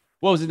and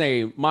what was his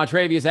name?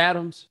 Montravius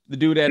Adams, the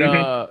dude at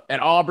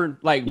Auburn.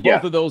 Like,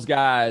 both of those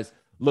guys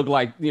look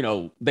like,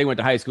 they went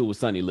to high school with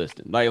Sonny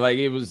Liston. Like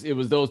it was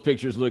those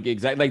pictures look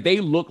exactly like they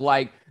look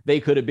like they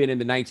could have been in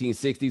the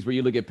 1960s, where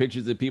you look at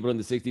pictures of people in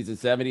the 60s and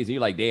 70s and you're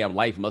like, damn,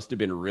 life must have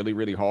been really,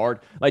 really hard.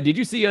 Like, did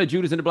you see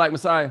Judas and the Black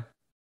Messiah?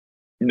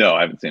 No,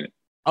 I haven't seen it.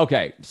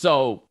 Okay,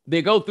 so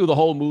they go through the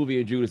whole movie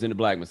of Judas and the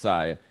Black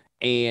Messiah,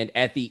 and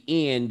at the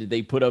end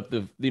they put up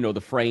the the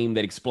frame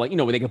that explain,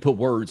 where they can put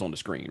words on the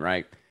screen,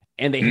 right?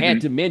 And they had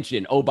to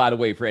mention, oh, by the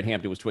way, Fred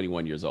Hampton was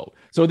 21 years old.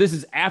 So this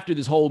is after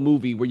this whole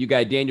movie where you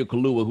got Daniel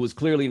Kaluuya, who is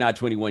clearly not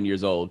 21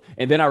 years old.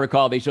 And then I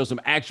recall they show some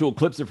actual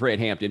clips of Fred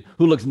Hampton,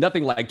 who looks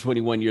nothing like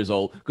 21 years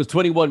old, because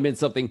 21 meant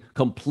something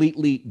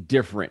completely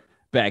different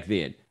back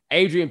then.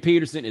 Adrian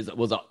Peterson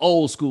was an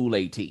old school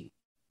 18.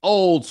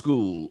 Old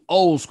school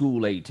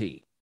 18.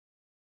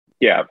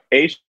 Yeah,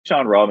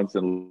 A'Shawn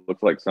Robinson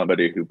looks like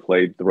somebody who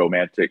played the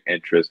romantic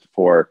interest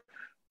for,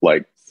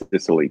 like,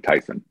 Cicely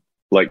Tyson.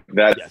 Like,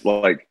 that's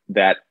like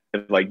that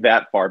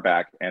far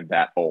back and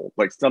that old.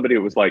 Like, somebody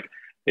who was like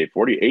a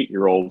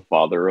 48-year-old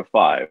father of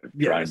 5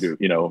 trying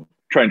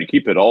to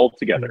keep it all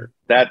together.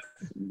 That's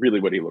really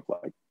what he looked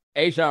like.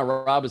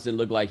 A'Shawn Robinson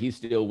looked like he's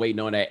still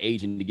waiting on that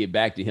agent to get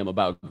back to him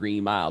about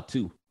Green Mile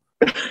 2.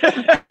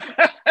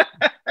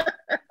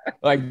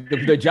 Like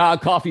the John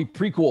Coffey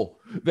prequel.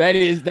 That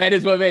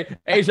is what made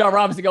A'Shawn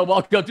Robinson gonna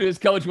walk up to his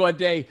coach one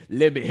day.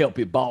 Let me help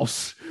you,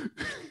 boss.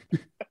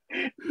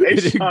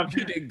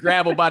 A'Shawn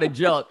grab him by the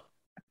junk.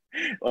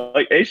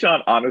 Like,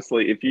 A'Shawn,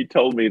 honestly, if you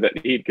told me that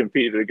he'd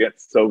competed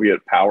against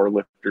Soviet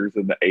powerlifters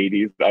in the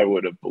 80s, I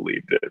would have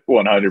believed it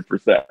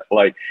 100%.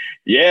 Like,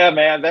 yeah,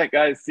 man, that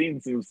guy's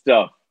seen some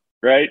stuff,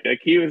 right?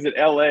 Like, he was at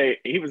LA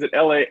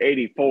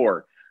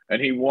 84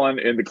 and he won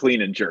in the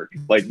clean and jerk.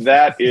 Like,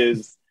 that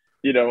is,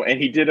 and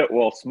he did it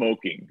while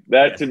smoking.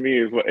 That to me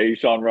is what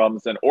A'Shawn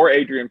Robinson or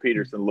Adrian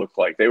Peterson looked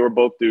like. They were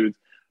both dudes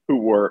who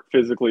were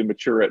physically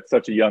mature at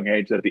such a young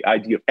age that the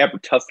idea of ever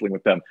tussling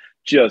with them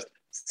just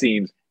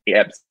seems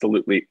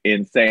absolutely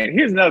insane.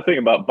 Here's another thing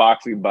about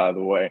boxing, by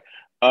the way.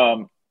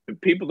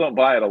 People don't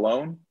buy it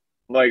alone.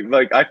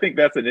 Like I think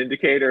that's an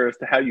indicator as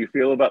to how you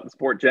feel about the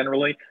sport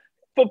generally.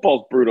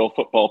 Football's brutal.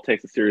 Football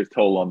takes a serious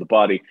toll on the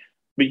body,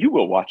 but you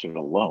will watch it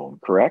alone,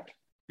 correct?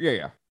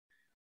 Yeah.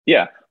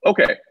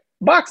 Okay.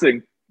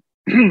 Boxing,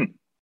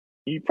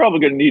 you're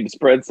probably going to need to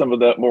spread some of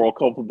that moral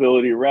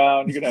culpability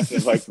around. You're going to have to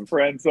invite some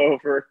friends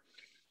over.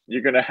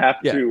 You're going to have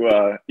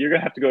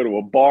to go to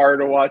a bar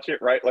to watch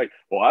it, right? Like,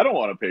 well, I don't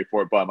want to pay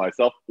for it by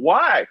myself.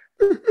 Why?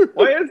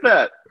 Why is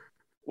that?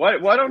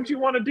 Why don't you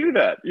want to do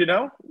that? You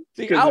know,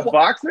 because it's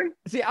boxing.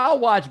 See, I'll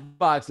watch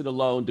boxing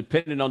alone,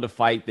 depending on the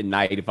fight, the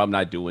night. If I'm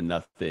not doing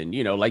nothing,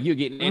 you know, like you're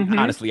getting. And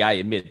honestly, I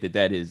admit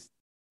that is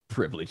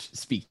privilege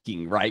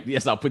speaking, right?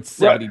 Yes, I'll put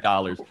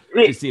 $70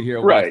 to sit here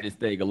and watch this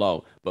thing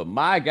alone. But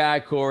my guy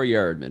Corey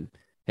Erdman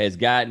has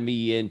gotten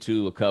me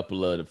into a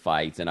couple of the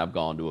fights, and I've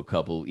gone to a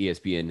couple.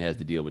 ESPN has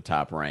to deal with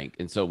Top Rank,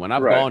 and so when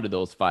I've gone to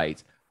those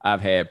fights,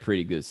 I've had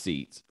pretty good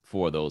seats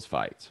for those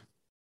fights.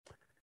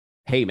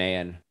 Hey,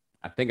 man.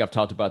 I think I've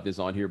talked about this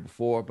on here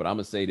before, but I'm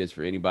going to say this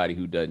for anybody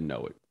who doesn't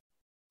know it.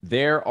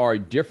 There are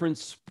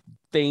different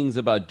things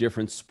about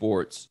different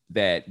sports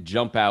that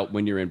jump out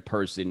when you're in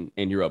person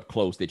and you're up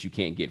close that you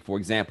can't get. For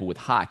example, with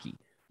hockey,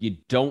 you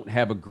don't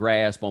have a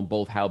grasp on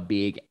both how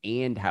big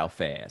and how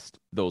fast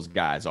those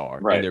guys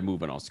are. And they're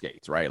moving on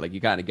skates, right? Like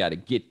you kind of got to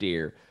get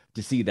there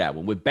to see that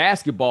one. With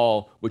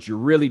basketball, what you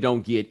really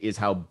don't get is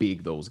how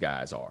big those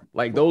guys are.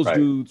 Like those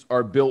dudes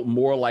are built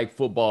more like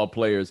football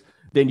players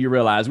than you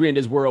realize. We're in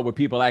this world where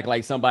people act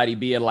like somebody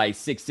being like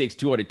 6'6",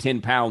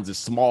 210 pounds is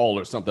small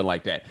or something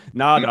like that.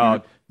 Nah,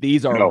 dog.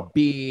 These are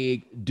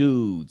big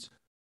dudes.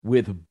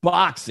 With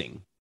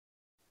boxing,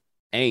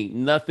 ain't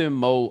nothing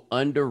more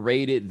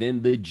underrated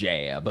than the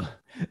jab.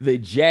 The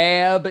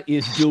jab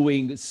is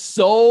doing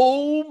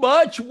so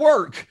much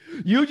work.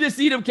 You just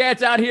see them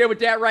cats out here with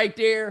that right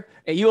there,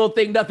 and you don't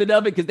think nothing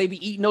of it because they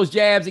be eating those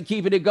jabs and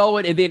keeping it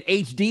going. And then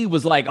HD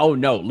was like, oh,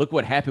 no, look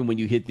what happened when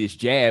you hit this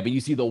jab. And you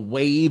see the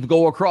wave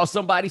go across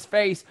somebody's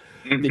face.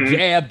 The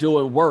jab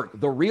doing work.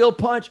 The real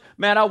punch,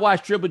 man, I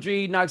watched Triple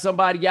G knock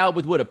somebody out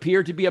with what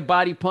appeared to be a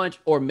body punch,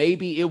 or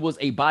maybe it was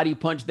a body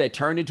punch that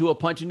turned into a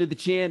punch into the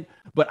chin.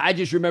 But I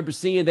just remember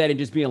seeing that and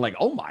just being like,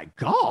 oh, my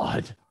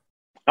God.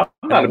 I'm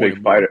not a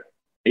big fighter.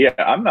 Yeah,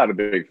 I'm not a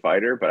big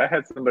fighter, but I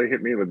had somebody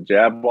hit me with a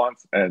jab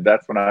once, and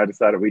that's when I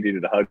decided we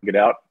needed to hug it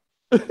out,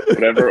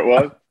 whatever it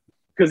was,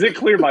 because it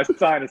cleared my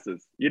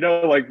sinuses. You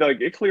know, like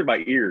it cleared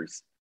my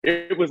ears.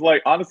 It was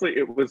like, honestly,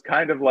 it was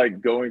kind of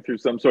like going through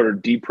some sort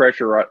of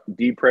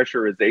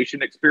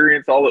depressurization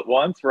experience all at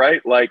once,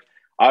 right? Like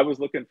I was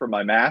looking for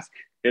my mask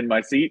in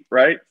my seat,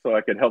 right? So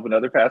I could help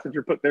another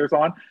passenger put theirs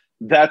on.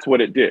 That's what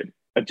it did.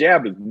 A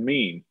jab is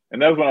mean.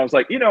 And that was when I was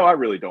like, you know, I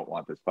really don't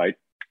want this fight.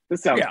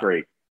 This sounds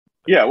great.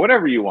 Yeah,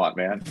 whatever you want,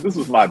 man. This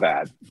was my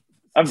bad.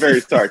 I'm very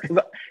sorry.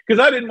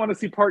 Because I didn't want to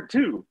see part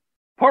two.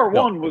 Part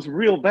one was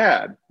real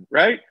bad,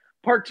 right?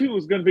 Part two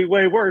was going to be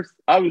way worse.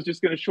 I was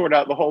just going to short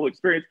out the whole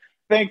experience.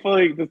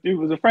 Thankfully, this dude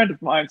was a friend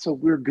of mine, so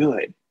we're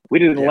good. We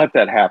didn't let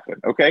that happen,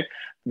 okay?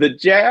 The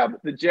jab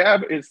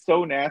is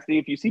so nasty.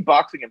 If you see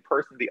boxing in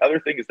person, the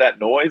other thing is that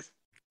noise.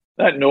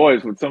 That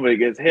noise when somebody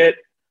gets hit,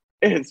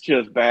 it's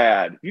just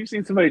bad. If you've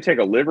seen somebody take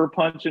a liver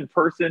punch in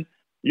person,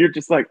 you're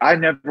just like, I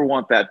never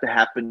want that to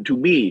happen to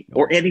me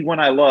or anyone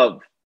I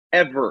love,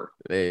 ever.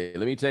 Hey,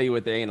 let me tell you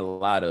what there ain't a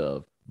lot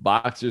of.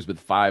 Boxers with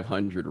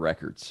 500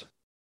 records.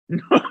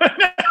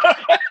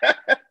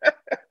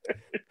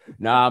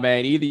 Nah,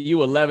 man, either you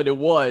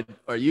 11-1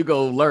 or you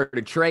go learn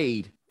to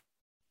trade.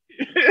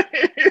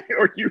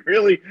 Or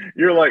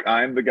you're like,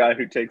 I'm the guy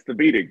who takes the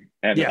beating,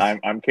 and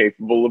I'm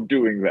capable of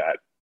doing that.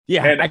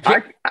 Yeah, and I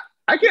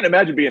can't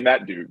imagine being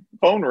that dude.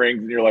 Phone rings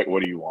and you're like,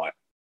 what do you want?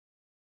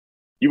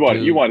 You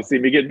want to see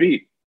me get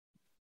beat.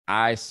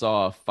 I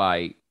saw a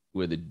fight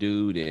with a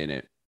dude in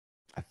it.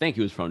 I think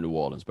he was from New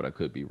Orleans, but I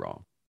could be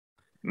wrong.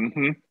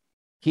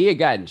 He had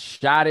gotten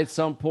shot at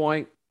some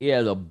point. He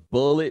had a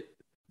bullet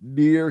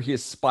near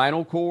his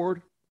spinal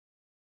cord,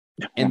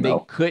 and they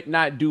could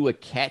not do a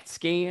CAT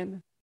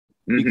scan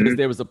because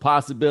there was a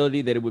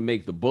possibility that it would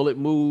make the bullet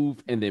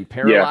move and then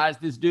paralyze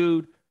this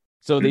dude.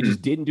 So they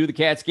just didn't do the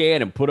CAT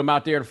scan and put him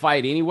out there to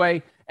fight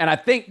anyway. And I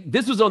think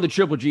this was on the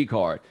Triple G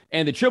card.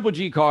 And the Triple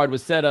G card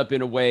was set up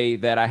in a way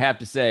that I have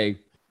to say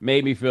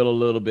made me feel a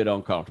little bit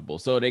uncomfortable.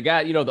 So they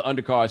got, the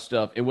undercard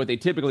stuff. And what they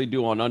typically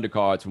do on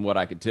undercards, from what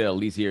I could tell, at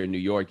least here in New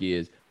York,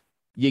 is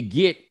you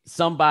get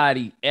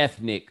somebody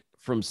ethnic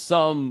from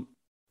some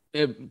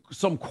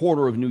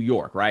corner of New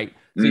York, right?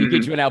 So you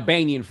get you an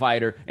Albanian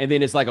fighter, and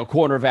then it's like a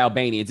corner of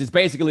Albanians. It's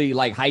basically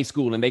like high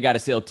school, and they got to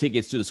sell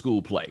tickets to the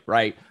school play,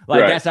 right?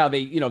 Like that's how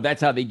they,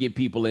 that's how they get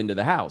people into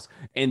the house.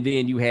 And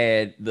then you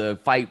had the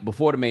fight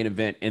before the main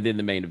event, and then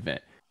the main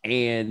event.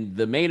 And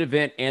the main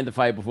event and the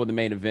fight before the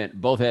main event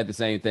both had the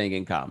same thing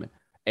in common: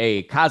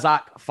 a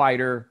Kazakh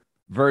fighter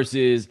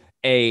versus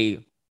a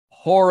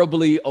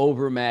horribly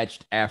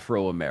overmatched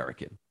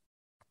Afro-American.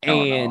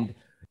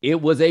 It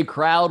was a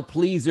crowd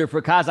pleaser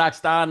for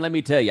Kazakhstan. Let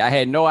me tell you, I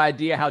had no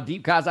idea how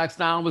deep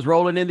Kazakhstan was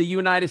rolling in the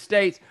United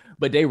States,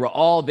 but they were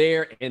all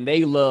there and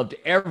they loved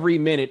every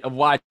minute of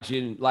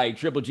watching like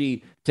Triple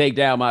G take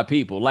down my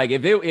people. Like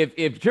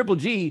if Triple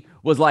G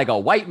was like a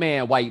white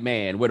man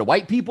with the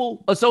white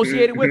people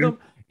associated with him,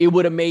 it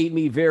would have made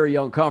me very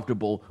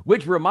uncomfortable.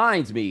 Which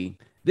reminds me,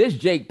 this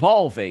Jake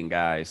Paul thing,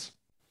 guys.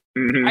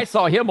 I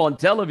saw him on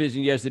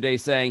television yesterday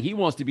saying he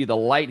wants to be the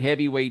light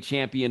heavyweight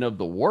champion of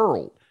the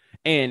world.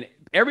 And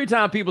every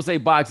time people say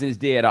boxing is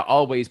dead, I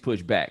always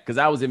push back because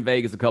I was in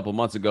Vegas a couple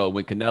months ago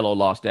when Canelo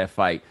lost that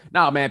fight.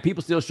 Nah, man,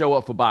 people still show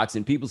up for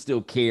boxing. People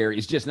still care.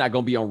 It's just not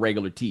going to be on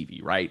regular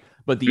TV, right?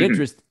 But the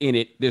interest in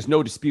it, there's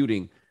no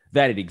disputing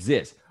that it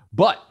exists.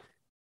 But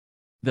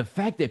the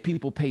fact that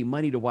people pay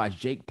money to watch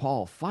Jake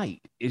Paul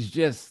fight is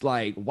just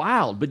like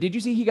wild. But did you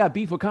see he got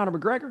beef with Conor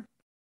McGregor?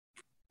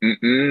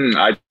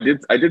 I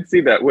did see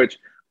that, which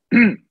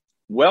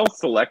well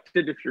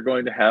selected if you're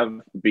going to have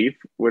beef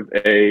with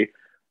a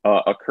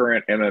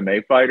current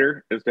MMA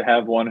fighter is to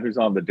have one who's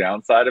on the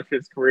downside of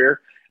his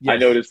career.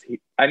 Yes.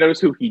 I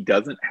noticed who he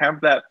doesn't have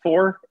that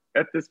for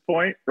at this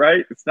point,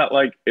 right? It's not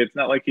like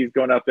he's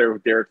going out there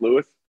with Derek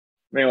Lewis.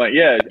 I mean, like,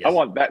 yes. I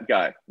want that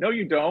guy. No,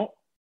 you don't.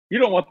 You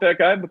don't want that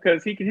guy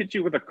because he can hit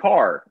you with a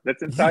car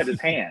that's inside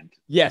his hand.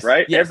 Yes.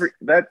 Right? Yes.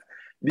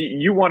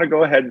 You want to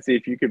go ahead and see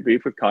if you can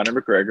beef with Conor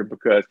McGregor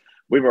because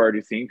we've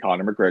already seen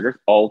Conor McGregor's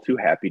all too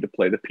happy to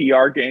play the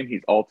PR game.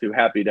 He's all too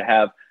happy to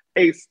have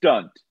a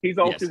stunt. He's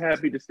all too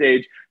happy to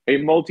stage a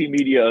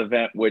multimedia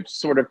event, which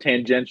sort of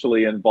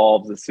tangentially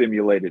involves a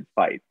simulated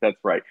fight. That's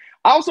right.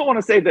 I also want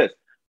to say this.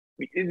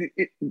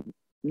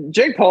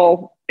 Jake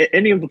Paul,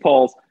 any of the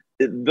Pauls,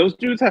 those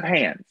dudes have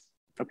hands.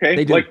 Okay.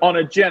 They do. Like on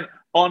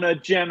a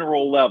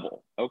general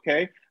level.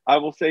 Okay. I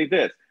will say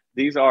this.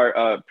 These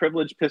are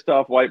privileged, pissed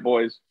off white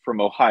boys from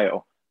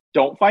Ohio.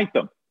 Don't fight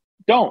them.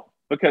 Don't,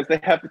 because they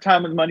have the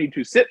time and money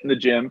to sit in the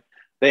gym.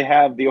 They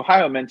have the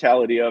Ohio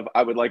mentality of,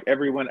 I would like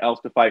everyone else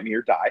to fight me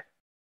or die.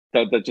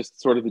 That's just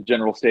sort of the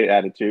general state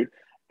attitude.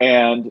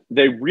 And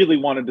they really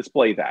want to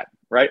display that,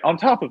 right? On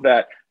top of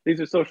that, these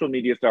are social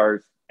media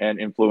stars and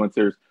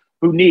influencers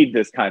who need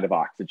this kind of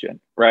oxygen,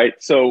 right?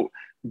 So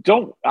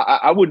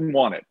I wouldn't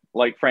want it.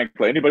 Like,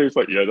 frankly, anybody who's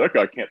like, yeah, that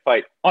guy can't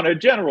fight. On a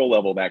general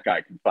level, that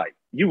guy can fight.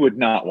 You would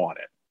not want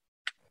it.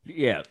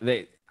 Yeah,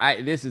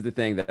 this is the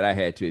thing that I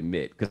had to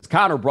admit because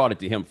Conor brought it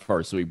to him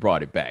first, so he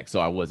brought it back.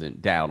 So I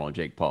wasn't down on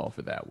Jake Paul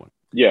for that one.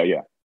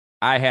 Yeah.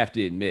 I have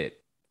to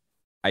admit,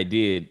 I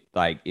did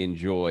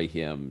enjoy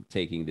him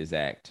taking this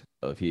act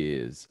of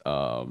his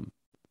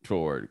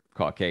toward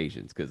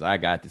Caucasians because I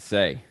got to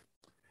say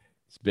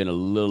it's been a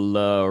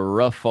little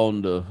rough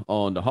on the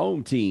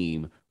home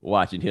team.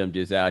 Watching him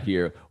just out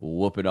here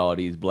whooping all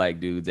these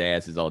black dudes'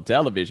 asses on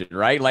television,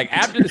 right? Like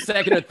after the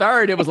second or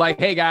third, it was like,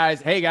 hey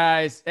guys, we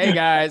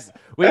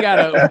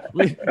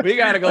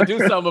gotta go do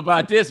something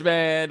about this,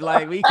 man.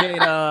 Like we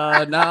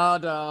can't, no,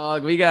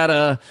 dog, we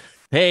gotta,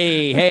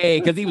 hey,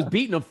 because he was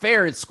beating them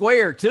fair and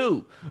square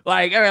too.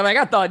 Like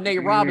I thought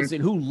Nate Robinson,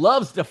 who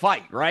loves to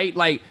fight, right?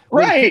 Like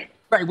right.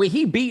 Right, when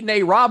he beat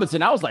Nate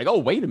Robinson, I was like, oh,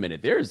 wait a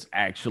minute, there's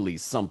actually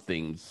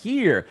something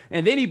here.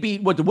 And then he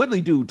beat the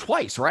Woodley dude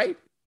twice, right?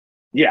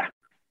 Yeah,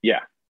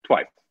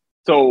 twice.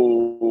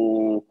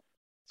 So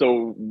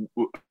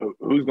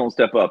who's going to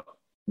step up?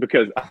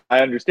 Because I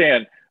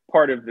understand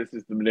part of this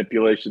is the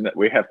manipulation that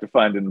we have to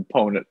find an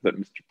opponent that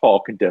Mr.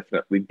 Paul can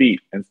definitely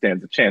beat and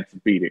stands a chance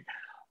of beating.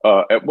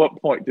 At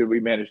what point did we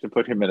manage to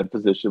put him in a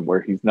position where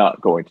he's not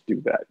going to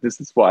do that?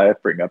 This is why I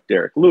bring up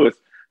Derek Lewis,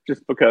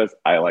 just because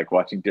I like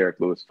watching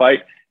Derek Lewis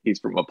fight. He's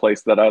from a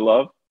place that I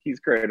love. He's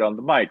great on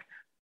the mic.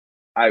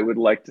 I would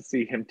like to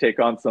see him take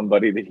on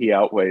somebody that he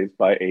outweighs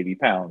by 80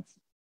 pounds.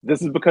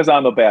 This is because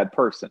I'm a bad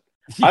person.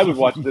 I would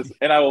watch this,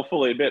 and I will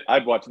fully admit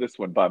I'd watch this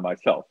one by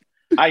myself.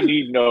 I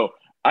need no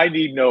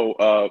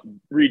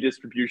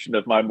redistribution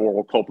of my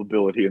moral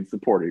culpability in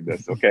supporting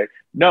this. Okay,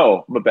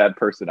 no, I'm a bad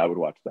person. I would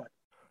watch that.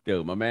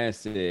 Dude, my man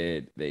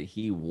said that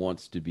he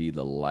wants to be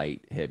the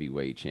light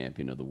heavyweight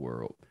champion of the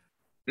world.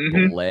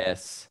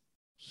 Bless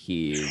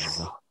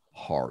his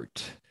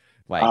heart.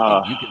 Like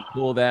if you can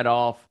pull that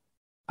off,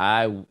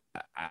 I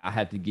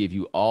have to give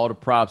you all the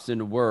props in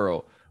the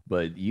world.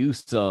 But you,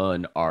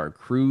 son, are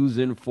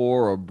cruising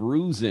for a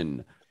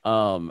bruising.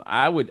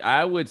 I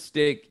would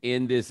stick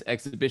in this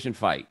exhibition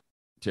fight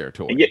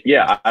territory.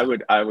 Yeah, I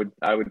would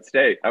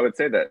say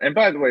that. And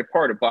by the way,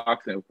 part of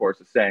boxing, of course,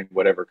 is saying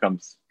whatever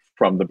comes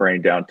from the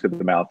brain down to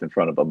the mouth in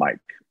front of a mic,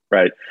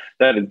 right?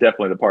 That is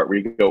definitely the part where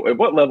you go, at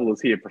what level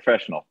is he a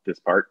professional? This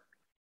part.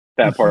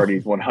 That part,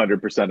 he's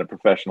 100% a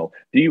professional.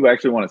 Do you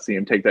actually want to see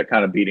him take that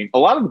kind of beating? A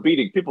lot of the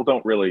beating, people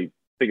don't really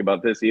think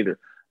about this either.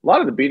 A lot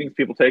of the beatings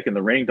people take in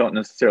the ring don't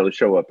necessarily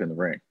show up in the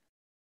ring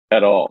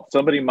at all.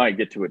 Somebody might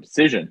get to a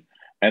decision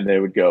and they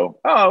would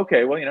go, oh,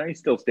 okay, well, he's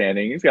still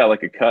standing. He's got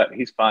like a cut.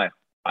 He's fine.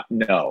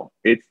 No,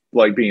 it's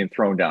like being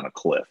thrown down a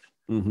cliff,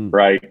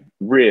 right?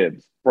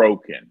 Ribs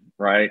broken,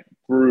 right?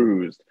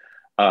 Bruised,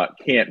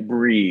 can't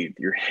breathe.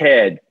 Your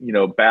head,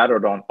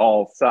 battered on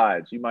all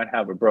sides. You might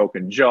have a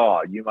broken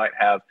jaw. You might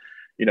have,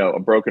 a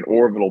broken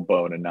orbital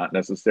bone and not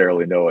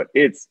necessarily know it.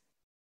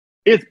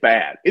 It's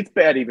bad. It's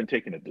bad even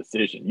taking a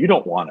decision. You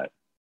don't want it.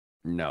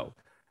 No.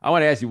 I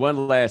want to ask you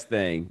one last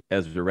thing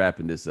as we're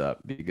wrapping this up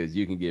because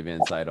you can give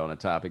insight on a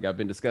topic I've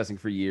been discussing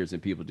for years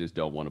and people just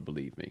don't want to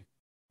believe me.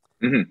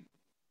 Mm-hmm.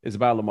 It's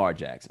about Lamar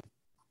Jackson.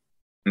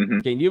 Mm-hmm.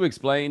 Can you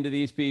explain to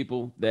these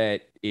people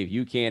that if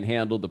you can't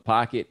handle the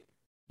pocket,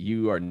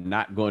 you are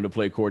not going to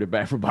play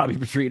quarterback for Bobby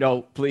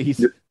Petrino,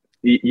 please?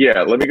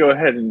 Yeah, let me go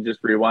ahead and just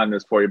rewind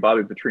this for you.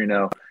 Bobby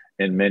Petrino,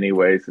 in many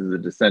ways, is a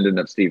descendant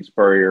of Steve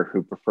Spurrier,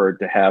 who preferred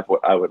to have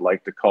what I would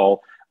like to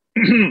call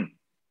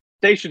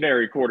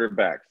stationary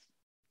quarterbacks,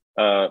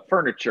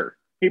 furniture.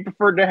 He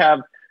preferred to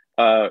have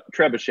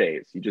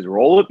trebuchets. You just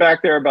roll it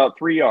back there about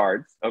 3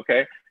 yards,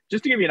 okay?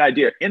 Just to give you an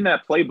idea, in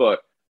that playbook,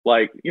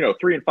 3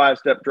 and 5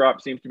 step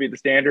drop seems to be the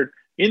standard.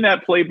 In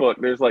that playbook,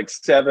 there's like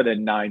 7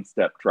 and 9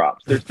 step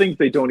drops. There's things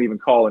they don't even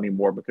call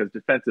anymore because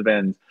defensive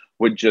ends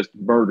would just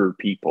murder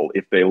people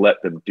if they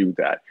let them do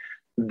that.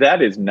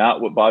 That is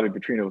not what Bobby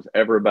Petrino was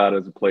ever about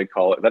as a play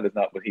caller. That is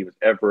not what he was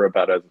ever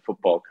about as a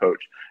football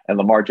coach. And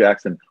Lamar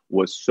Jackson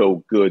was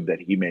so good that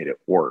he made it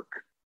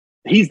work.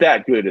 He's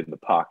that good in the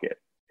pocket.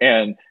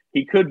 And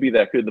he could be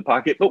that good in the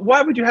pocket. But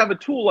why would you have a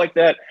tool like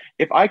that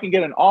if I can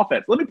get an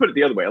offense? Let me put it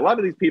the other way. A lot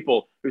of these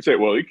people who say,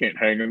 well, you can't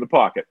hang in the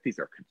pocket. These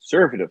are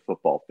conservative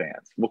football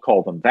fans. We'll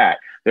call them that.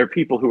 They're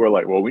people who are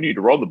like, well, we need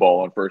to run the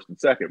ball on first and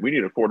second. We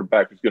need a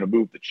quarterback who's going to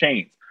move the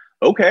chains.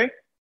 Okay.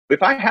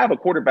 If I have a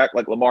quarterback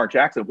like Lamar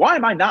Jackson, why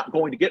am I not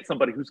going to get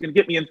somebody who's going to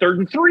get me in 3rd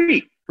and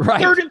 3?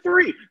 Right. 3rd and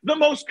 3, the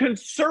most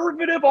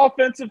conservative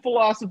offensive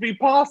philosophy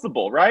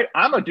possible, right?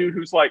 I'm a dude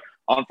who's like,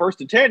 on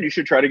 1st and 10, you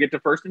should try to get to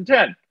 1st and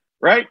 10.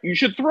 Right? You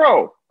should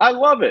throw. I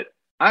love it.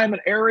 I am an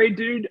air raid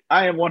dude.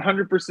 I am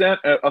 100%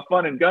 a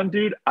fun and gun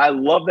dude. I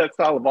love that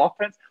style of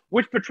offense,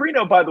 which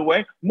Petrino, by the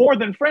way, more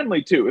than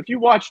friendly to. If you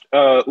watched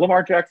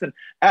Lamar Jackson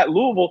at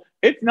Louisville,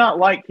 it's not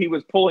like he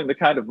was pulling the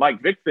kind of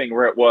Mike Vick thing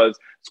where it was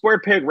square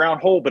peg, round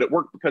hole, but it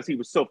worked because he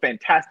was so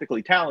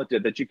fantastically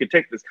talented that you could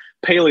take this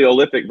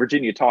Paleolithic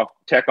Virginia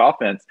Tech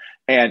offense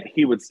and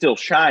he would still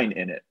shine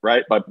in it,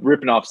 right? By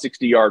ripping off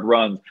 60-yard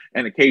runs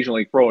and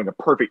occasionally throwing a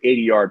perfect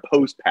 80-yard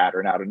post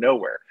pattern out of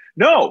nowhere.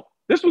 No,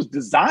 this was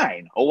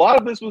design. A lot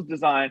of this was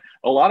design.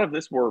 A lot of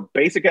this were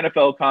basic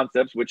NFL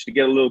concepts, which, to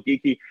get a little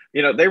geeky,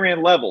 they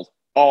ran levels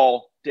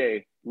all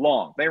day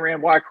long. They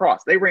ran Y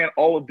cross. They ran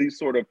all of these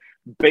sort of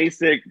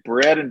basic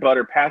bread and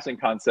butter passing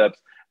concepts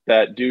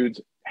that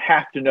dudes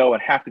have to know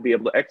and have to be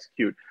able to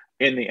execute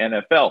in the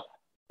NFL.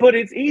 But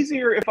it's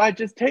easier if I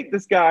just take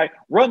this guy,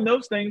 run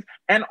those things,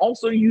 and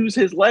also use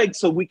his legs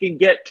so we can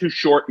get to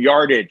short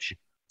yardage.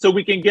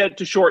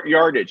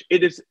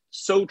 It is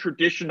so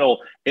traditional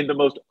in the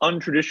most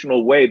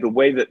untraditional way, the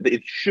way that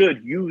it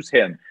should use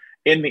him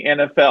in the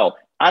NFL.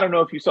 I don't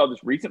know if you saw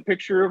this recent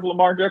picture of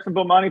Lamar Jackson,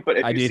 Bomani, but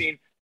if you've seen,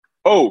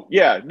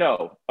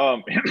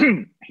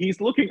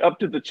 he's looking up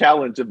to the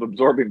challenge of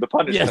absorbing the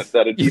punishment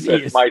that a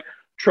defense might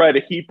try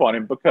to heap on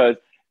him because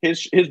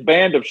his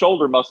band of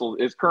shoulder muscle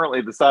is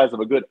currently the size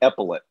of a good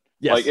epaulet.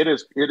 Yes.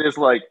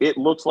 Like it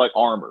looks like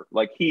armor.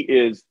 Like he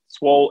is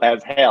swole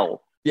as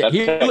hell. Yeah,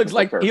 he looks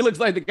like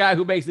the guy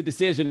who makes the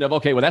decision of,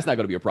 okay, well, that's not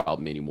going to be a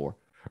problem anymore,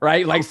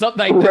 right? Like something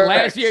like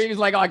last year, he was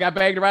like, oh, I got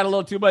banged around a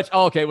little too much.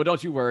 Oh, okay, well,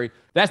 don't you worry.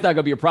 That's not going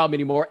to be a problem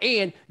anymore.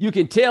 And you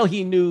can tell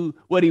he knew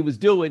what he was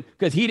doing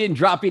because he didn't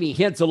drop any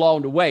hints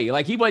along the way.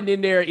 Like he wasn't in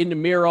there in the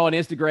mirror on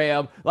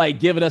Instagram, like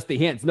giving us the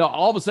hints. No,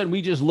 all of a sudden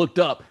we just looked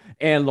up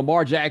and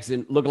Lamar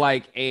Jackson looked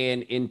like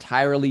an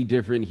entirely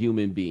different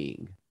human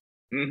being.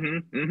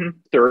 3rd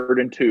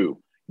and 2.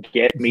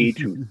 Get me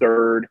to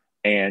 3rd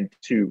and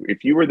 2.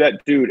 If you were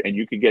that dude and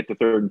you could get to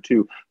 3rd and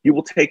 2, you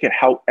will take it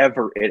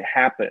however it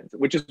happens,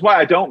 which is why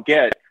I don't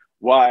get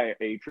why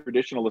a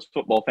traditionalist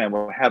football fan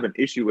will have an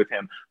issue with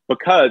him,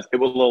 because it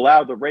will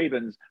allow the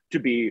Ravens to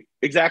be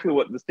exactly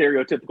what the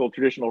stereotypical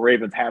traditional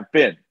Ravens have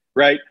been,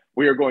 right?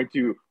 We are going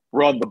to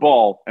run the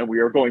ball and we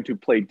are going to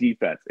play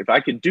defense. If I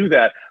can do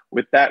that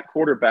with that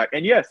quarterback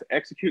and yes,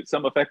 execute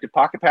some effective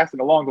pocket passing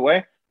along the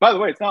way. By the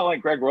way, it's not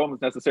like Greg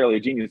Roman's necessarily a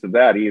genius of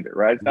that either,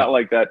 right? It's not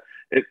like that.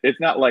 It's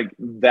not like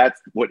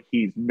that's what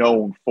he's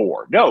known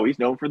for. No, he's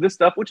known for this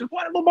stuff, which is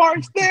why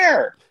Lamar's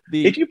there.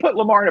 If you put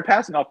Lamar in a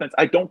passing offense,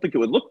 I don't think it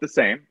would look the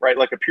same, right?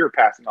 Like a pure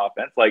passing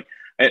offense.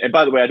 And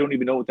by the way, I don't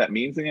even know what that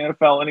means in the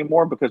NFL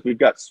anymore because we've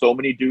got so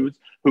many dudes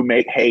who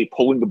make hay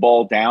pulling the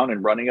ball down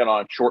and running it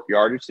on short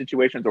yardage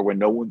situations or when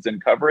no one's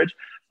in coverage.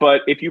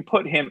 But if you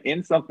put him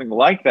in something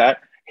like that,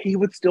 he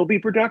would still be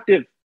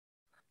productive.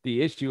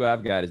 The issue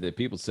I've got is that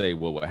people say,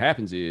 well, what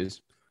happens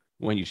is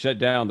when you shut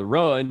down the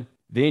run,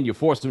 then you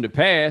force him to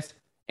pass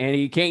and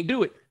he can't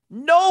do it.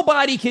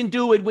 Nobody can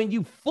do it when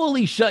you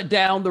fully shut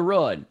down the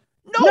run.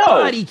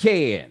 Nobody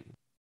can.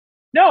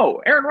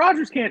 No, Aaron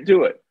Rodgers can't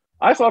do it.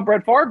 I saw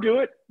Brett Favre do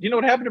it. You know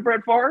what happened to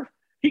Brett Favre?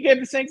 He gave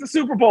the Saints a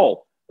Super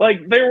Bowl.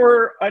 Like there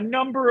were a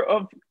number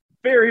of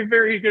very,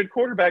 very good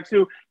quarterbacks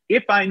who,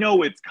 if I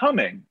know it's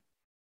coming,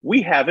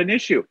 we have an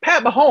issue.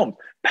 Pat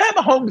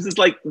Mahomes is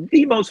like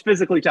the most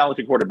physically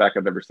talented quarterback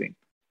I've ever seen.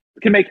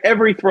 Can make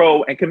every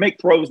throw and can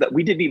make throws that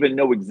we didn't even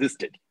know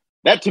existed.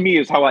 That to me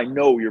is how I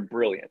know you're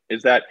brilliant,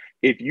 is that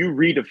if you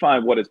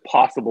redefine what is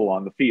possible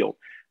on the field.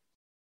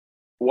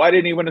 Why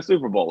didn't he win a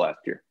Super Bowl last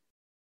year?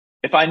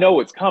 if I know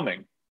what's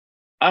coming,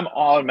 I'm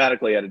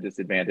automatically at a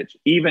disadvantage,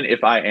 even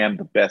if I am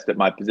the best at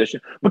my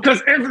position,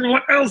 because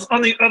everyone else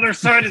on the other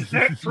side is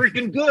that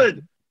freaking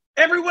good.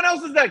 Everyone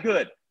else is that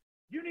good.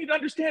 You need to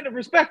understand and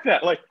respect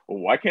that. Like, well,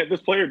 why can't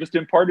this player just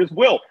impart his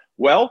will?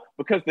 Well,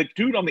 because the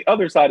dude on the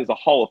other side is a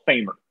Hall of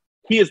Famer.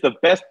 He is the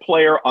best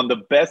player on the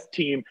best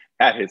team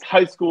at his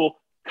high school,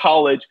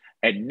 college,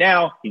 and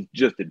now he's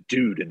just a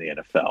dude in the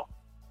NFL.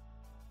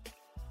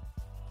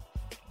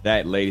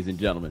 That, ladies and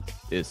gentlemen,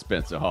 is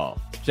Spencer Hall.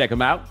 Check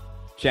him out,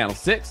 Channel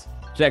 6.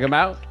 Check him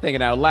out,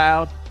 Thinking Out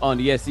Loud on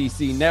the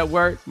SEC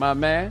Network. My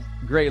man,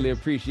 greatly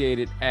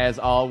appreciated as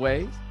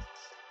always.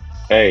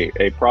 Hey,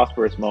 a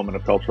prosperous moment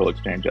of cultural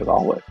exchange as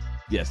always.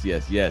 Yes,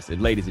 yes, yes.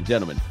 And ladies and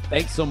gentlemen,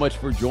 thanks so much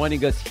for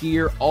joining us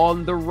here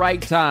on The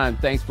Right Time.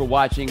 Thanks for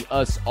watching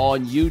us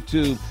on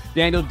YouTube.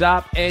 Daniel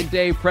Dopp and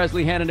Dave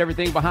Presley handling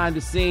everything behind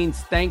the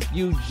scenes. Thank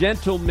you,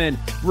 gentlemen.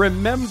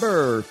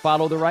 Remember,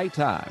 follow The Right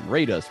Time.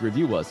 Rate us,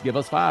 review us, give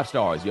us 5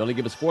 stars. You only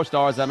give us 4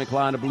 stars, I'm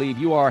inclined to believe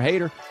you are a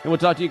hater. And we'll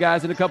talk to you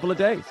guys in a couple of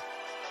days.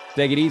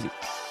 Take it easy.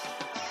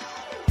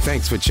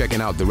 Thanks for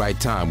checking out The Right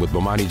Time with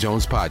Bomani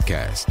Jones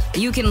podcast.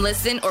 You can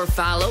listen or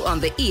follow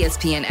on the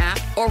ESPN app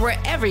or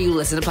wherever you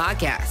listen to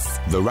podcasts.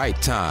 The Right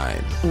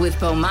Time with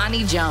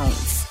Bomani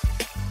Jones.